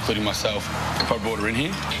everyone, including myself, if I brought her in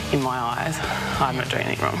here. In my eyes, I'm not doing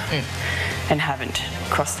anything wrong. And haven't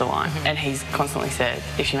crossed the line. And he's constantly said,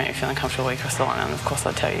 if you make me feel uncomfortable, you cross the line. And of course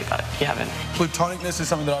I'd tell you, but you haven't. Platonicness is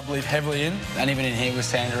something that I believe heavily in. And even in here with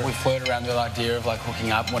Sandra, we flirt around the idea of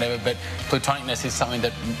hooking up and whatever, but platonicness is something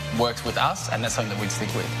that works with us, and that's something that we'd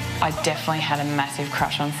stick with. I definitely had a massive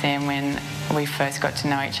crush on Sam when we first got to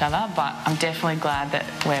know each other, but I'm definitely glad that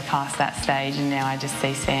we're past that stage and now I just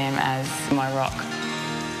see Sam as my rock.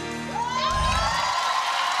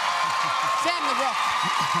 Sam the Rock.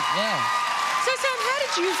 Yeah. So, Sam, how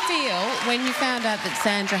did you feel when you found out that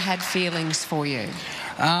Sandra had feelings for you?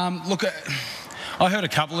 Look, I I heard a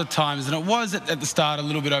couple of times, and it was at the start a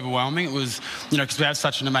little bit overwhelming. It was, you know, because we had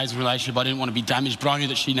such an amazing relationship, I didn't want to be damaged, but I knew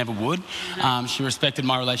that she never would. She respected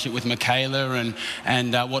my relationship with Michaela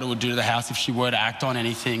and what it would do to the house if she were to act on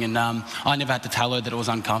anything, and I never had to tell her that it was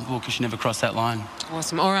uncomfortable because she never crossed that line.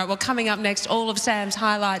 Awesome. All right, well, coming up next, all of Sam's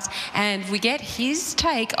highlights, and we get his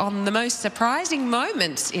take on the most surprising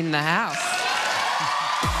moments in the house.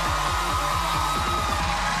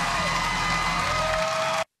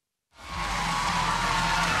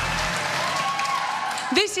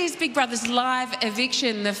 This is Big Brother's live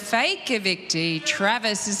eviction, the fake evictee.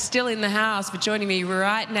 Travis is still in the house, but joining me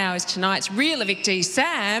right now is tonight's real evictee,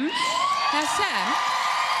 Sam. Now, Sam,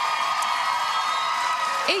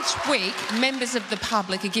 each week, members of the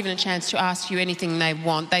public are given a chance to ask you anything they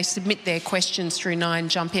want. They submit their questions through 9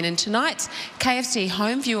 Jump In, and tonight's KFC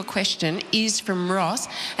home viewer question is from Ross,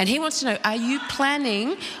 and he wants to know, are you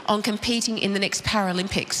planning on competing in the next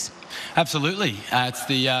Paralympics? Absolutely. It's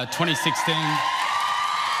the 2016...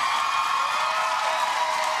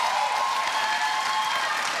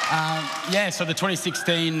 yeah, so the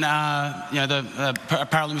 2016, you know, the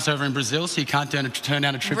Paralympics over in Brazil, so you can't turn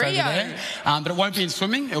down a trip over there. But it won't be in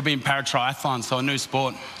swimming, it'll be in paratriathlon, so a new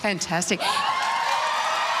sport. Fantastic. New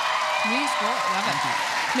sport, love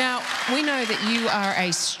it. Now, we know that you are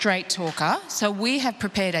a straight talker, so we have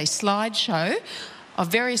prepared a slideshow of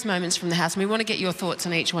various moments from the house, and we want to get your thoughts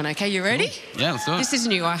on each one, okay? You ready? Yeah, let's do it. This is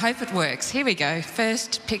new, I hope it works. Here we go.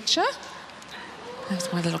 First picture.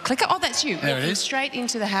 That's my little clicker. Oh, that's you. There it is. Straight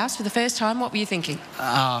into the house for the first time. What were you thinking?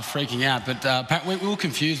 Freaking out. But we were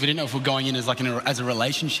confused. We didn't know if we were going in as like as a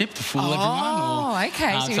relationship to fool everyone. Oh,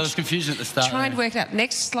 okay. So there was confusion at the start. Trying to work it out.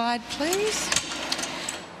 Next slide, please.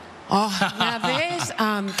 Oh, now there's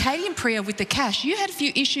Katie and Priya with the cash. You had a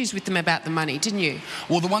few issues with them about the money, didn't you?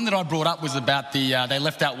 Well, the one that I brought up was about the, they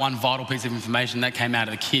left out one vital piece of information that came out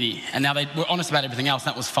of the kitty. And now they were honest about everything else,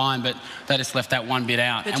 and that was fine, but they just left that one bit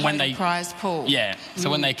out. The total prize pool. Yeah. So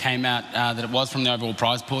when they came out that it was from the overall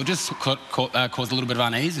prize pool, it just caused a little bit of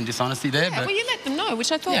unease and dishonesty there. Yeah, well, you let them know,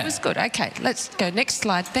 which I thought was good. Okay, let's go. Next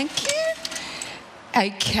slide. Thank you.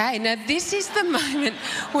 Okay, now this is the moment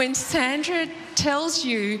when Sandra tells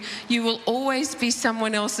you you will always be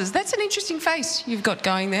someone else's. That's an interesting face you've got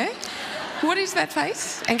going there. What is that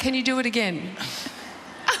face? And can you do it again?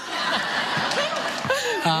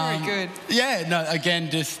 Very good. Yeah, no, again,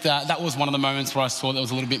 just that was one of the moments where I saw there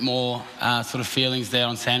was a little bit more sort of feelings there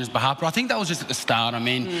on Sandra's behalf. But I think that was just at the start. I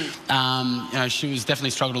mean, you know, she was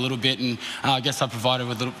definitely struggled a little bit, and I guess I provided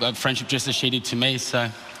with a little friendship just as she did to me, so...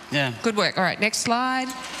 Yeah. Good work. All right, next slide.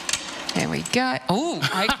 There we go. Oh,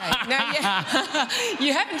 okay. Now,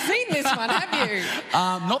 you haven't seen this one, have you?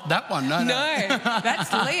 Not that one, no. No,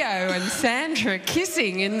 that's Leo and Sandra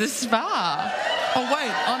kissing in the spa. Oh,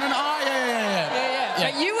 wait. Oh, no, no. Oh,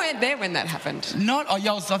 yeah. But you weren't there when that happened. Not. Oh,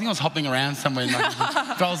 yeah, I think I was hopping around somewhere.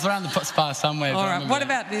 But I was around the spa somewhere. All right, what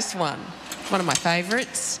about this one? One of my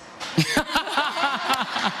favourites.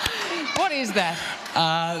 What is that?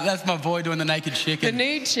 That's my boy doing the naked chicken. The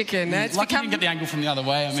nude chicken. That's lucky you didn't get the angle from the other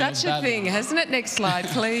way. I mean, such a thing, hasn't it? Next slide,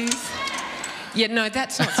 please. Yeah, no,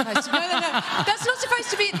 that's not supposed to... No. That's not supposed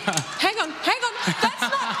to be... Hang on. That's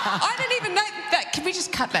not... I don't even know that. Can we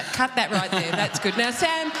just cut that? Cut that right there. That's good. Now,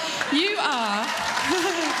 Sam, you are...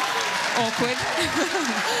 Awkward.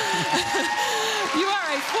 You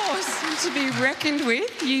are a force to be reckoned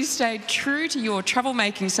with. You stayed true to your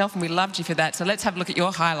troublemaking self, and we loved you for that. So let's have a look at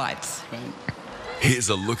your highlights. Here's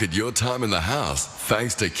a look at your time in the house,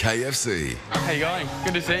 thanks to KFC. How you going?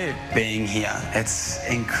 Good to see you. Being here, it's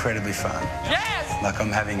incredibly fun. Yes! Like,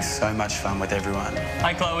 I'm having so much fun with everyone.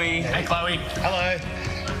 Hi, Chloe. Hey, Chloe. Hello.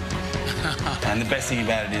 And the best thing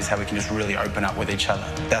about it is how we can just really open up with each other.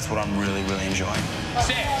 That's what I'm really, really enjoying.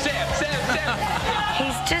 Sam.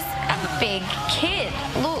 He's just a big kid.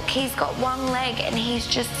 Look, he's got one leg and he's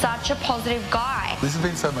just such a positive guy. This has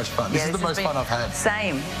been so much fun. This is the most fun I've had.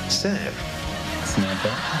 Same. Sam. Samantha.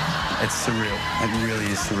 It's surreal. It really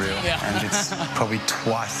is surreal. Yeah. And it's probably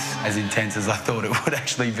twice as intense as I thought it would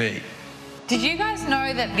actually be. Did you guys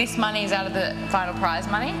know that this money is out of the final prize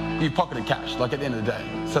money? You pocketed cash, like, at the end of the day.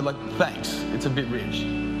 So, like, thanks. It's a bit rich.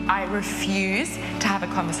 I refuse to have a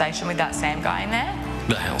conversation with that Sam guy in there.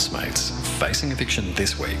 The housemates facing eviction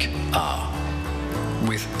this week are,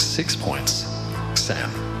 with 6 points,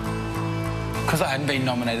 Sam. Because I hadn't been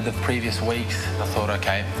nominated the previous weeks, I thought,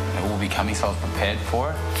 okay, it will be coming, so I was prepared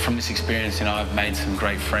for it. From this experience, you know, I've made some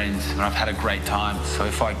great friends and I've had a great time. So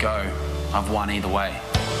if I go, I've won either way.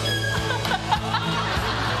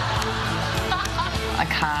 I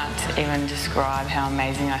can't even describe how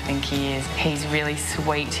amazing I think he is. He's really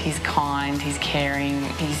sweet, he's kind, he's caring,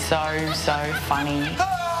 he's so funny.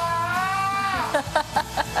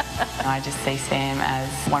 I just see Sam as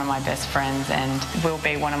one of my best friends and will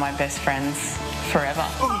be one of my best friends forever.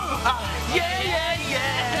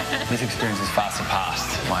 This experience has far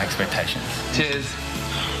surpassed my expectations. Cheers.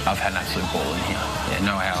 I've had an absolute ball in here. Yeah,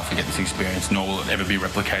 no way I'll forget this experience, nor will it ever be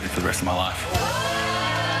replicated for the rest of my life.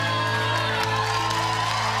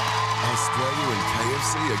 Australia and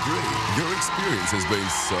KFC agree. Your experience has been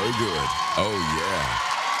so good. Oh, yeah.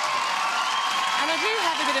 And I do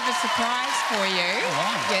have a bit of a surprise for you. Oh,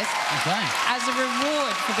 wow. Yes. Okay. As a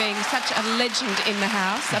reward for being such a legend in the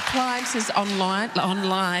house, Appliances online.com.au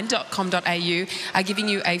are giving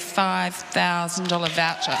you a $5,000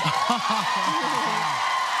 voucher.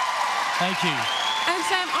 Thank you. And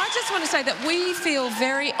Sam, I just want to say that we feel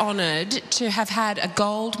very honoured to have had a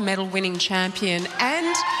gold medal winning champion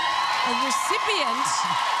and a recipient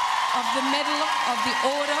of the Medal of the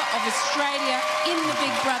Order of Australia in the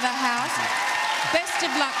Big Brother house. Best of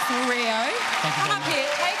luck for Rio. Come up here,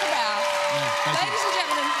 take a bow. Ladies and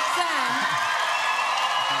gentlemen, Sam.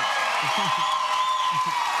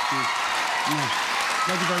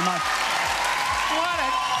 Thank you very much. What a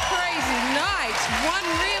crazy night. One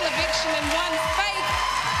real eviction and one fake.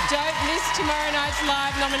 Don't miss tomorrow night's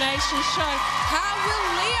live nomination show. How will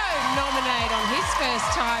Leo nominate on his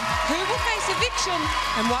first time? Who will face eviction?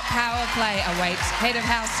 And what power play awaits Head of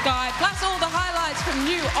House Sky? Plus all the highlights from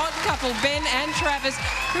new odd couple Ben and Travis.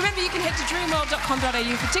 Remember, you can head to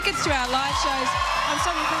dreamworld.com.au for tickets to our live shows. I'm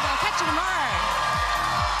Sonia Kruger. I'll catch you tomorrow.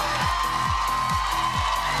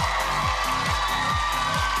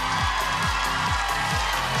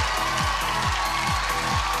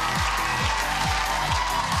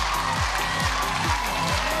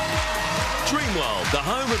 Dreamworld, the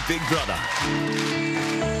home of Big Brother.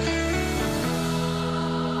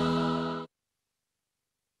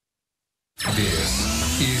 This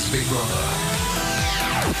is Big Brother.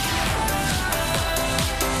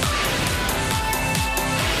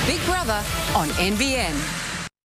 Big Brother on NBN.